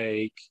both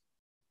make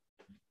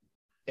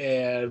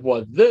and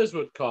what this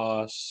would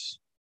cost.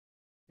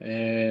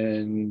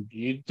 And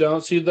you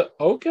don't see the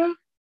okay.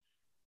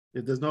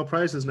 If there's no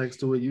prices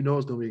next to it, you know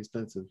it's going to be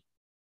expensive.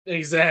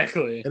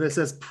 Exactly. And it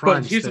says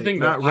prime But here's steak, the thing,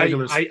 not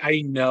regular.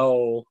 I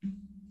know.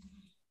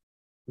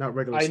 Not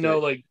regular I steak.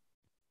 know,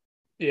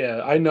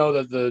 I know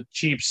that the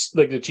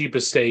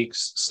cheapest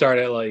steaks start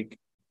at a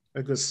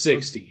good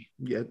 60.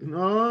 Yeah.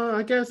 No,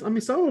 I guess. I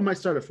mean, some of them might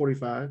start at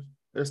 45.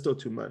 That's still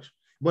too much.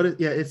 But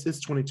it's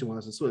 22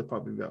 ounces, so it's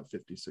probably about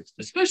 50, 60.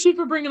 Especially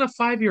for bringing a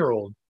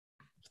 5-year-old.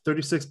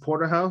 36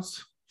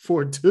 porterhouse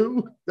for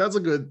two. That's a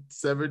good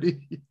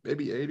 70,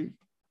 maybe 80.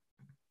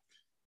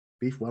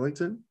 Beef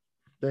Wellington.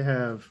 They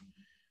have,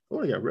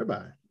 they got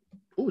ribeye.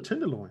 Oh,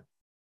 tenderloin.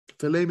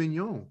 Filet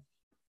mignon.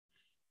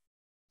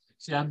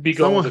 See, I'd be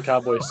going with the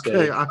cowboy steak.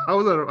 Okay, I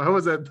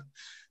was at,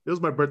 it was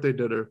my birthday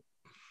dinner.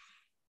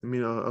 I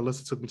mean,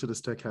 Alyssa took me to the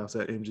steakhouse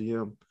at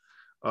MGM.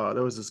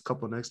 There was this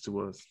couple next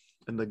to us,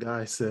 and the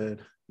guy said,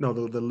 no,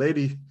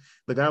 the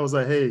guy was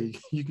like, hey,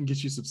 you can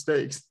get you some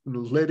steaks. And the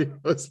lady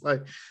was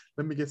like,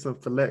 let me get some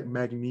filet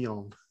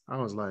mignon. I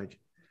was like,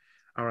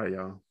 all right,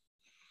 y'all.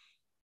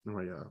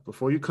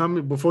 Before you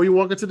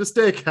walk into the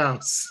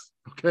steakhouse,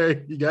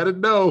 okay, you got to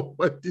know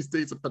what these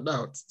things are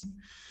pronounced.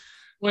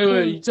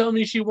 Wait, you telling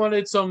me she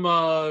wanted some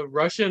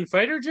Russian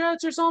fighter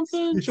jets or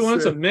something? She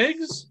wanted some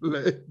MiGs?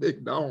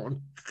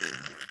 Mignon.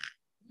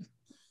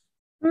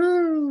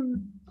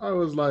 I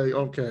was like,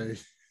 okay.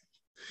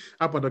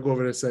 I'm about to go over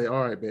there and say,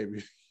 all right,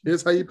 baby,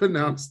 here's how you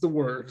pronounce the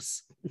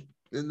words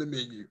in the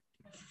menu.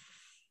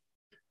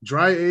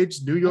 Dry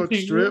aged New York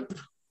strip.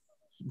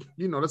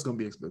 You know that's gonna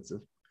be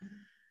expensive.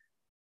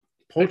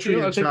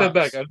 Poultry. I take that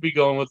back. I'd be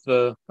going with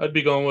the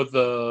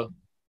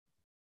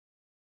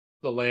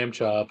lamb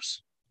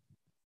chops.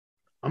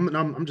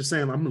 I'm just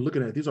saying. I'm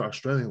looking at it. These are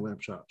Australian lamb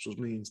chops, which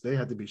means they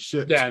have to be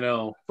shipped. Yeah, I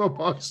know. From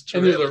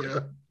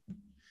Australia.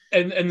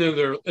 And they're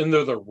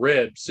the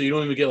ribs, so you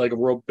don't even get like a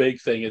real big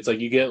thing. It's like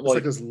you get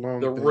like this long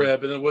the thing.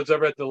 rib, and then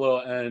whatever at the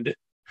little end.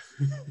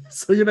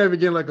 So you're not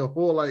even getting like a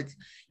whole you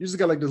just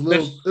got like this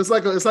little. It's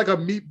like a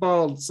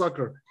meatball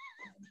sucker.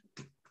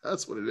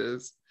 That's what it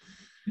is.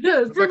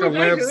 Yeah, it's like a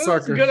lamb sucker.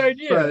 That's a good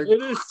idea. Right.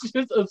 It is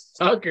just a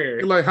sucker.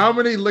 You're like, how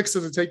many licks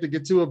does it take to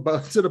get to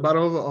the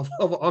bottom of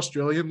an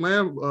Australian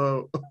lamb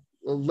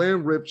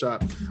rib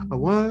chop? A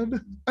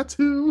 1, a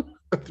 2,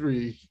 a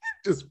 3.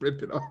 Just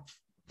rip it off.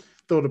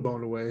 Throw the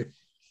bone away.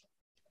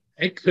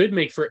 It could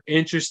make for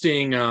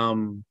interesting,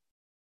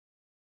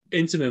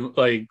 intimate,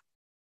 like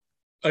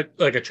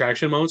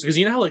attraction moments. Because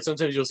you know how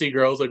sometimes you'll see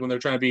girls when they're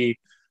trying to be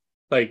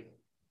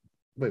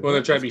when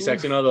they're trying to be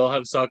sexy, they'll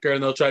have sucker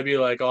and they'll try to be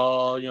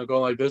going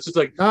like this. It's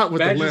like not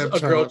with the lamb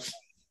chops.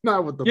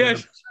 Not with the lamb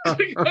chops.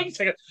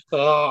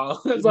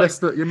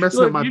 You're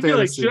messing up my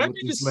fantasy with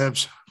these lamb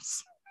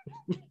chops.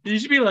 You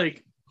should be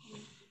like,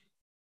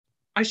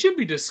 I should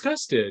be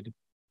disgusted.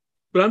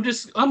 But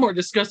I'm more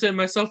disgusted in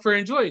myself for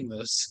enjoying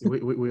this.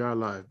 We are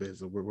live,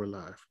 Basil. We're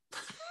live.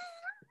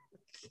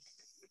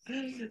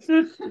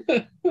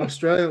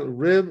 Australian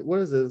rib.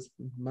 What is this?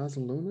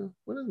 Mezzaluna?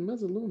 What is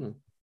Mezzaluna?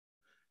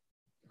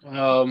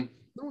 No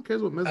one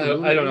cares what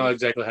Mezzaluna. I don't know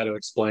exactly how to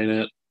explain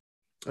it.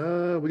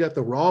 We got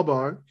the raw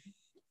bar.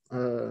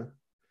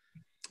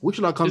 We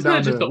should not come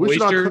down there. We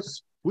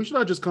should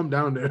not just come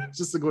down there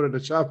just to go to the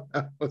Chop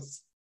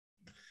House.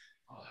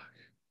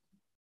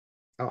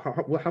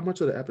 How much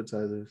are the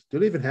appetizers? Do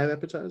they even have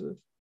appetizers?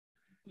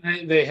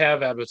 They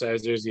have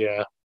appetizers,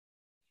 yeah.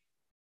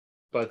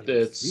 But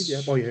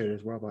it's... Oh, yeah, it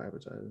is. Raw bar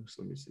appetizers.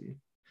 Let me see.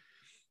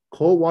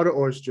 Cold water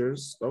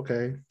oysters.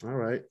 Okay. All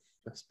right.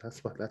 That's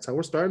how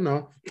we're starting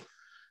off.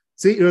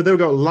 See, there we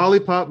go.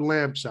 Lollipop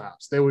lamb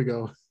chops. There we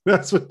go.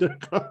 That's what they're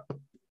called.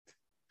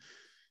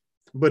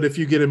 But if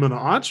you get them in an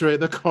entree,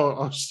 they're called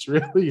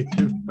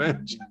Australian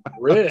lamb chops.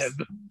 Rib.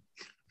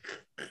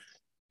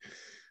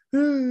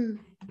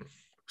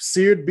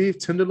 Seared beef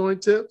tenderloin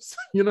tips.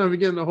 You're not even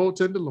getting the whole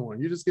tenderloin.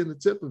 You're just getting the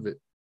tip of it.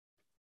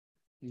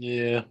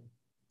 Yeah.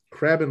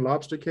 Crab and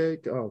lobster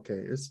cake. Oh,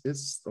 okay.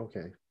 It's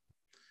okay.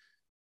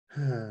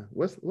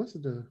 What's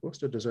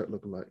the dessert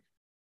looking like?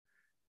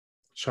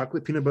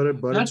 Chocolate peanut butter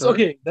That's tart.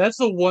 okay. That's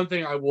the one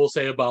thing I will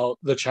say about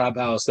the Chop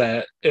House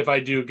that if I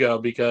do go,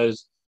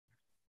 because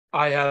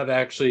I have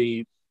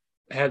actually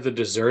had the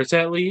desserts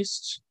at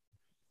least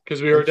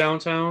because we were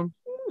downtown.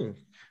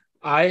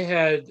 I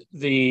had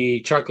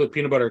the chocolate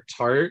peanut butter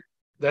tart.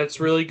 That's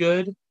really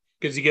good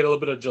because you get a little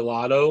bit of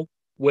gelato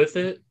with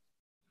it.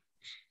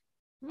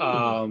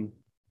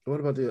 What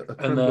about the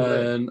and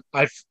then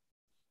I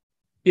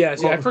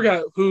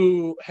forgot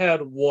who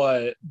had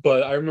what,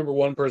 but I remember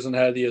one person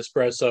had the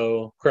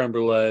espresso creme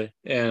brulee,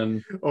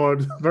 and or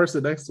the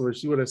person next to her,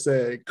 she would have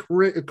said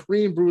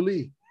cream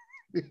brulee.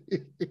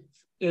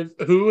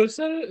 Who was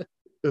said it?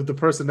 If the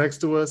person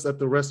next to us at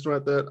the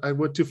restaurant that I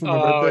went to for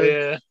my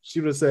birthday, she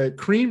would have said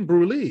cream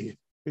brulee.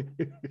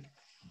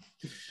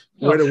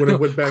 When it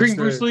went back, cream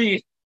Bruce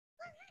Lee.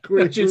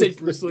 Should say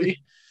Bruce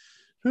Lee.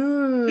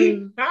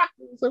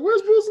 It's like,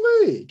 where's Bruce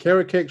Lee?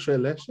 Carrot cake, tres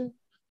leche.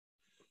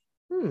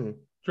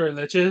 Tres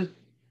leche.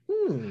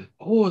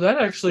 Oh, that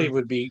actually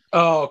would be.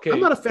 Oh, okay. I'm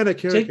not a fan of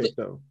carrot cake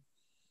though.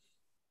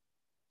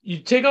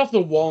 You take off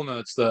the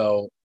walnuts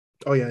though.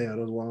 Oh yeah,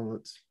 those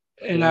walnuts.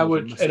 And I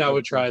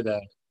would try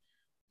that.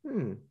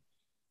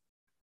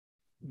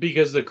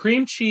 Because the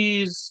cream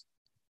cheese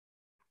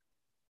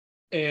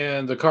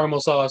and the caramel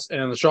sauce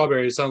and the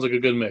strawberries sounds like a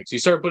good mix. You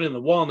start putting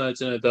the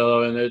walnuts in it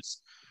though, and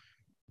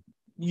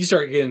you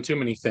start getting too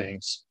many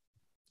things.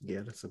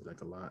 Yeah, that sounds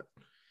like a lot.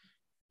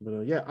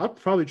 But I'll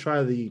probably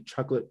try the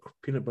chocolate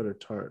peanut butter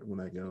tart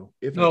when I go.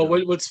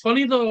 What's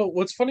funny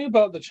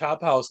about the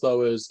Chop House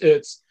though is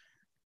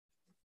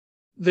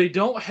they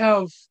don't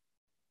have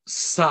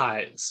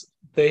sides.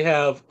 They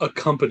have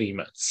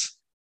accompaniments.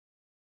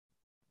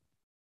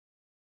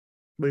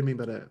 What do you mean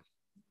by that?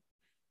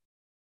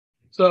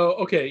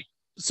 So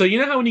you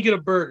know how when you get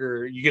a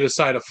burger, you get a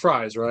side of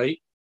fries,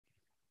 right?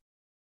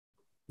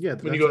 Yeah.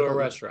 When you go to a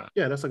restaurant.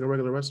 Yeah, that's like a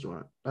regular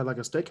restaurant. Like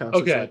a steakhouse.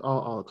 Okay. It's like all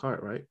a la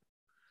carte, right?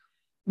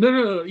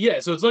 No.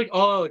 Yeah, so it's like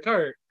all a la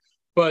carte,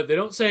 but they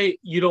don't say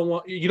you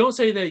don't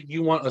say that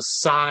you want a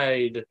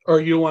side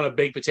or you don't want a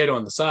baked potato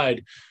on the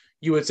side.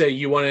 You would say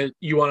you want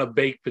a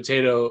baked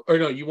potato, or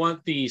no, you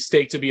want the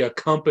steak to be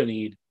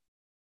accompanied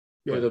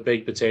with a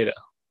baked potato.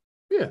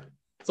 Yeah.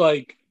 It's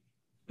like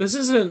this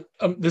isn't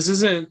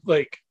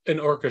like an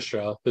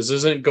orchestra. This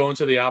isn't going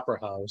to the opera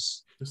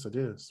house. Yes, it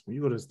is. When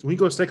you go to a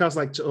steakhouse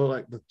like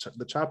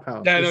the Chop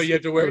House. Yeah, I know you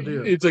have to wear.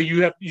 It's like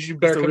you should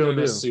better come in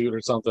a suit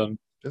or something.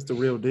 That's the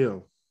real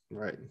deal,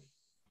 right?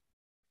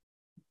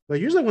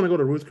 Like usually when I go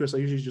to Ruth Chris, I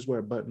usually just wear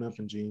a button up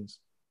and jeans,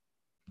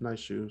 nice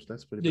shoes.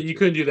 That's pretty. You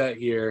couldn't do that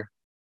here.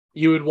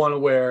 You would want to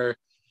wear.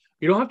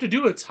 You don't have to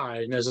do a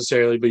tie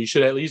necessarily, but you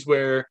should at least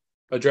wear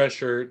a dress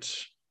shirt.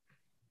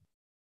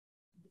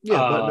 Yeah,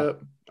 button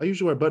up. I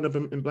usually wear button up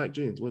in black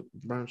jeans with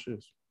brown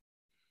shoes.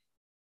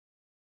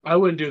 I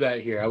wouldn't do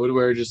that here. I would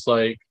wear just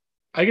like,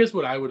 I guess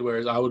what I would wear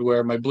is I would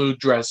wear my blue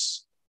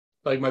dress,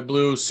 like my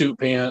blue suit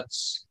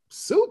pants.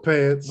 Suit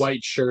pants?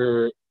 White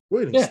shirt.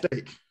 We're eating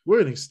steak.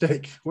 We're eating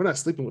steak. We're not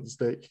sleeping with the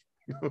steak.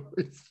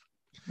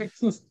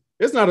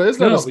 It's not a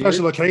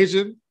special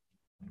occasion.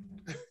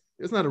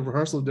 It's not a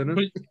rehearsal dinner.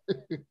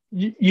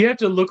 You have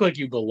to look like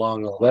you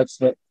belong, though. That's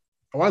the.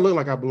 Oh, I look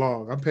like I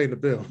belong. I'm paying the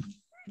bill.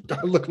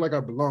 I look like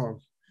I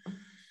belong.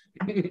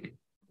 The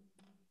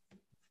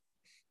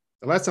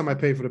last time I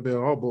paid for the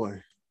bill, oh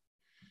boy.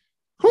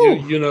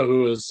 You know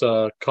who is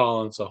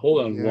calling, so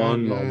hold on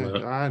one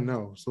moment. I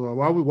know. So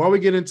while we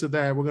get into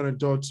that, we're going to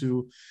go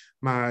to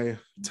my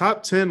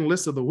top 10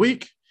 list of the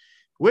week,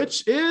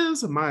 which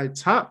is my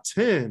top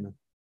 10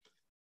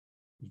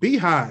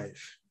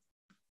 Beehive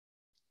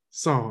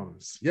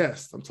songs.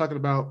 Yes, I'm talking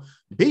about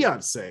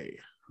Beyonce,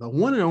 the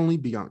one and only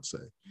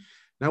Beyonce.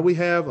 Now we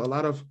have a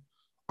lot of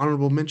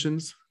honorable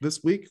mentions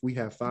this week. We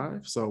have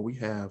 5. So we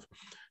have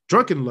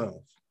Drunken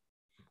Love.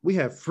 We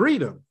have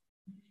Freedom,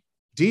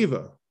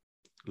 Diva,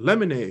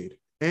 Lemonade,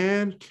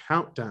 and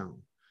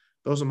Countdown.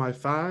 Those are my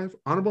 5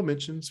 honorable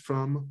mentions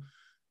from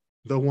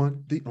the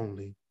one, the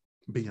only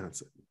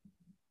Beyonce.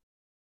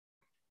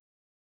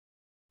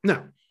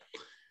 Now,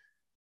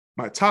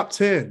 my top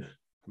 10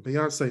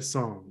 Beyonce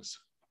songs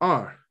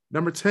are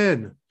number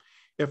 10,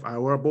 If I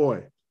Were a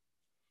Boy.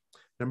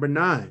 Number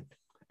 9,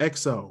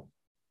 XO.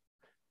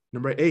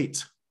 Number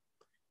 8,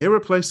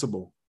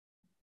 Irreplaceable.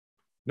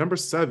 Number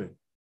 7,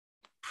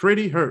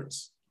 Pretty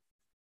Hurts.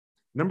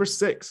 Number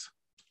 6,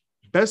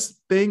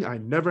 Best Thing I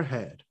Never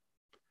Had.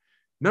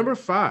 Number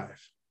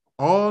 5,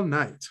 All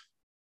Night.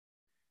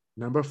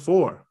 Number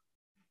 4,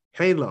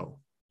 Halo.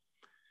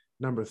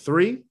 Number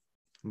 3,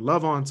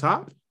 Love on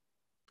Top.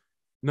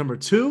 Number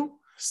 2,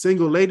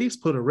 Single Ladies,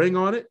 Put a Ring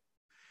on It.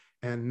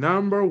 And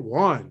number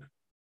 1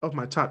 of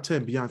my top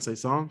 10 Beyonce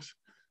songs,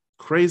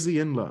 Crazy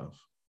in Love.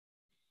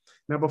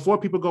 Now, before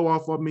people go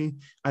off on me,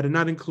 I did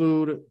not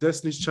include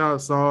Destiny's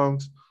Child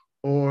songs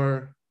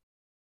or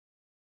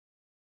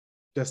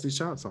Destiny's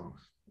Child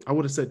songs. I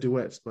would have said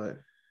duets, but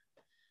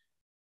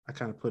I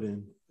kind of put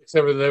in.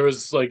 Except for there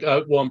was like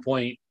at one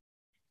point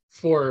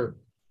 4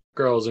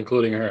 girls,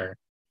 including her.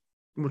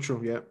 Well,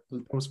 true, yeah.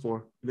 It was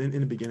 4. Then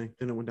in the beginning,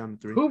 then it went down to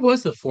 3. Who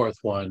was the 4th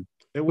one?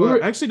 It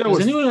was actually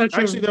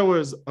there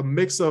was a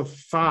mix of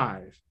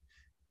 5,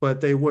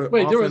 but they were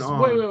wait. off There was and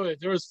on.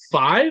 wait. There was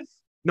 5.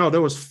 No,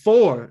 there was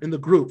 4 in the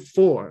group,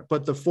 4,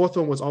 but the 4th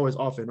one was always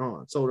off and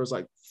on. So there was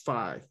like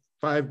 5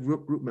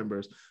 group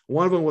members.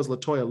 One of them was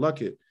LaToya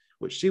Luckett,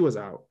 which she was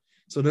out.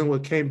 So then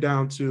what came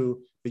down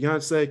to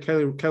Beyonce,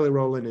 Kelly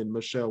Rowland, and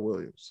Michelle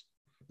Williams.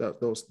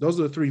 Those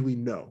are the 3 we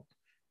know.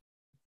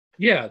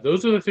 Yeah,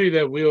 those are the 3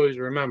 that we always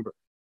remember.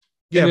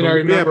 Yeah, and then I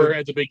remember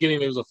at the beginning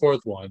there was a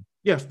 4th one.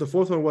 Yes, the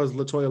 4th one was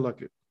LaToya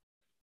Luckett.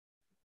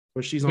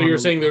 But she's on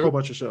a whole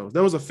bunch of shows.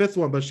 There was a 5th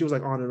one, but she was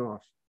like on and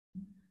off.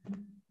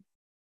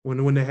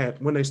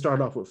 When they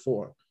started off with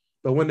 4.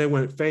 But when they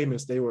went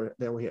famous, they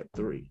only had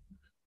 3.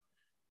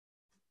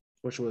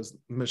 Which was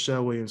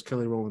Michelle Williams,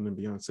 Kelly Rowland, and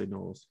Beyonce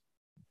Knowles.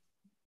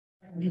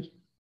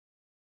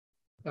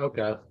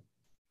 Okay.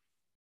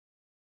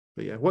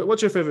 But yeah,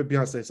 what's your favorite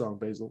Beyonce song,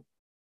 Basil?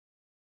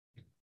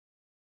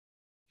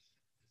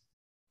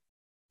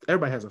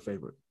 Everybody has a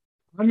favorite.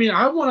 I mean,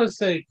 I want to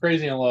say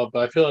Crazy in Love,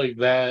 but I feel like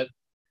that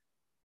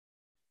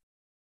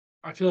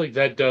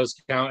does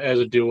count as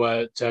a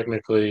duet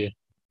technically.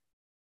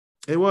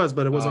 It was,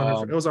 but it was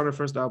on her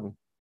first album.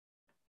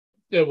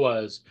 It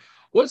was.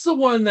 What's the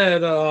one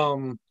that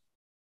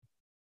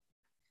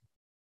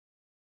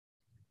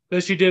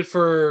she did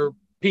for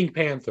Pink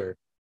Panther?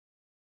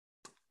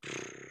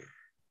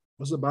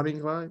 Was it Bonnie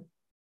and Clyde?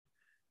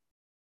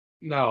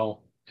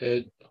 No.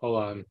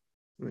 Hold on.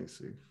 Let me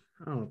see.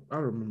 I don't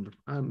remember.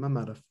 I'm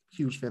not a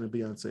huge fan of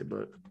Beyonce,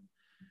 but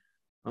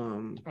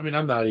I mean,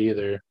 I'm not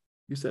either.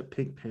 You said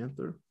Pink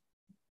Panther?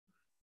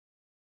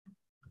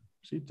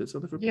 She did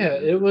something for Pink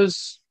Panther. It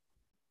was.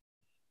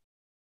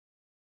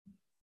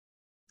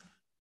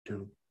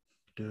 No,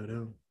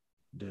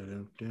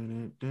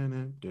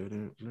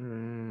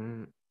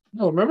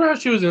 remember how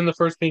she was in the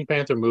first Pink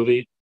Panther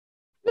movie?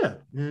 Yeah,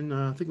 and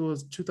I think it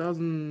was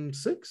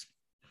 2006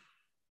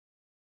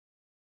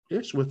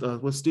 ish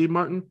with Steve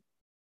Martin.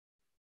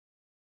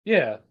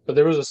 Yeah, but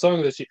there was a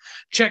song that she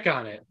Check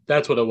on It.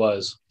 That's what it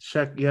was.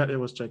 It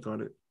was Check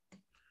on It.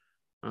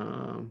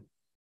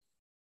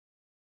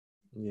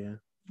 Yeah,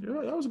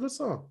 that was a good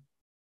song.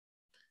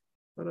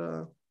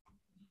 But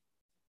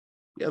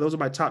yeah, those are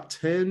my top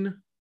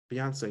 10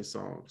 Beyonce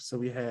songs. So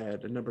we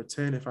had number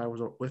 10, If I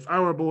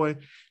Were a Boy,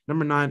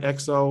 number 9,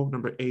 XO,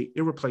 number 8,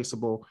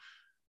 Irreplaceable,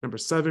 number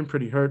 7,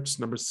 Pretty Hurts,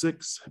 number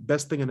 6,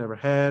 Best Thing I Never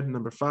Had,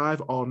 number 5,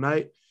 All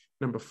Night,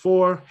 number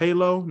 4,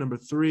 Halo, number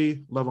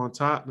 3, Love on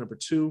Top, number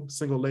 2,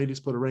 Single Ladies,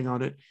 Put a Ring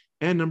on It,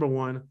 and number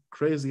 1,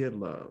 Crazy in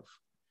Love.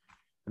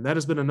 And that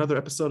has been another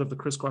episode of the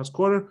KrisCross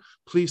Corner.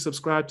 Please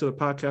subscribe to the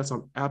podcast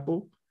on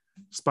Apple,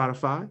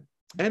 Spotify,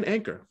 and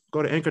Anchor.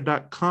 Go to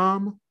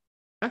anchor.com,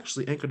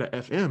 actually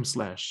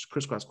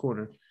anchor.fm/KrisCross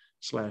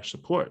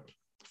Corner/support.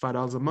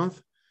 $5 a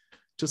month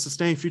to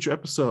sustain future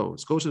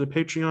episodes. Go to the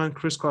Patreon,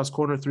 KrisCross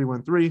Corner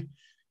 313,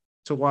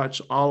 to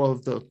watch all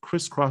of the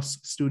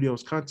KrisCross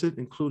Studios content,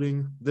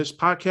 including this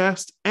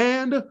podcast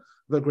and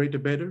The Great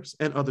Debaters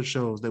and other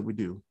shows that we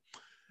do.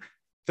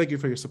 Thank you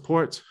for your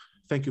support.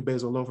 Thank you,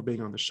 Basil Lowe, for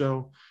being on the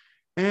show.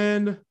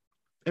 And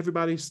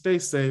everybody stay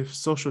safe,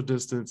 social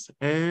distance,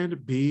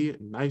 and be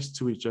nice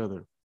to each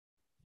other.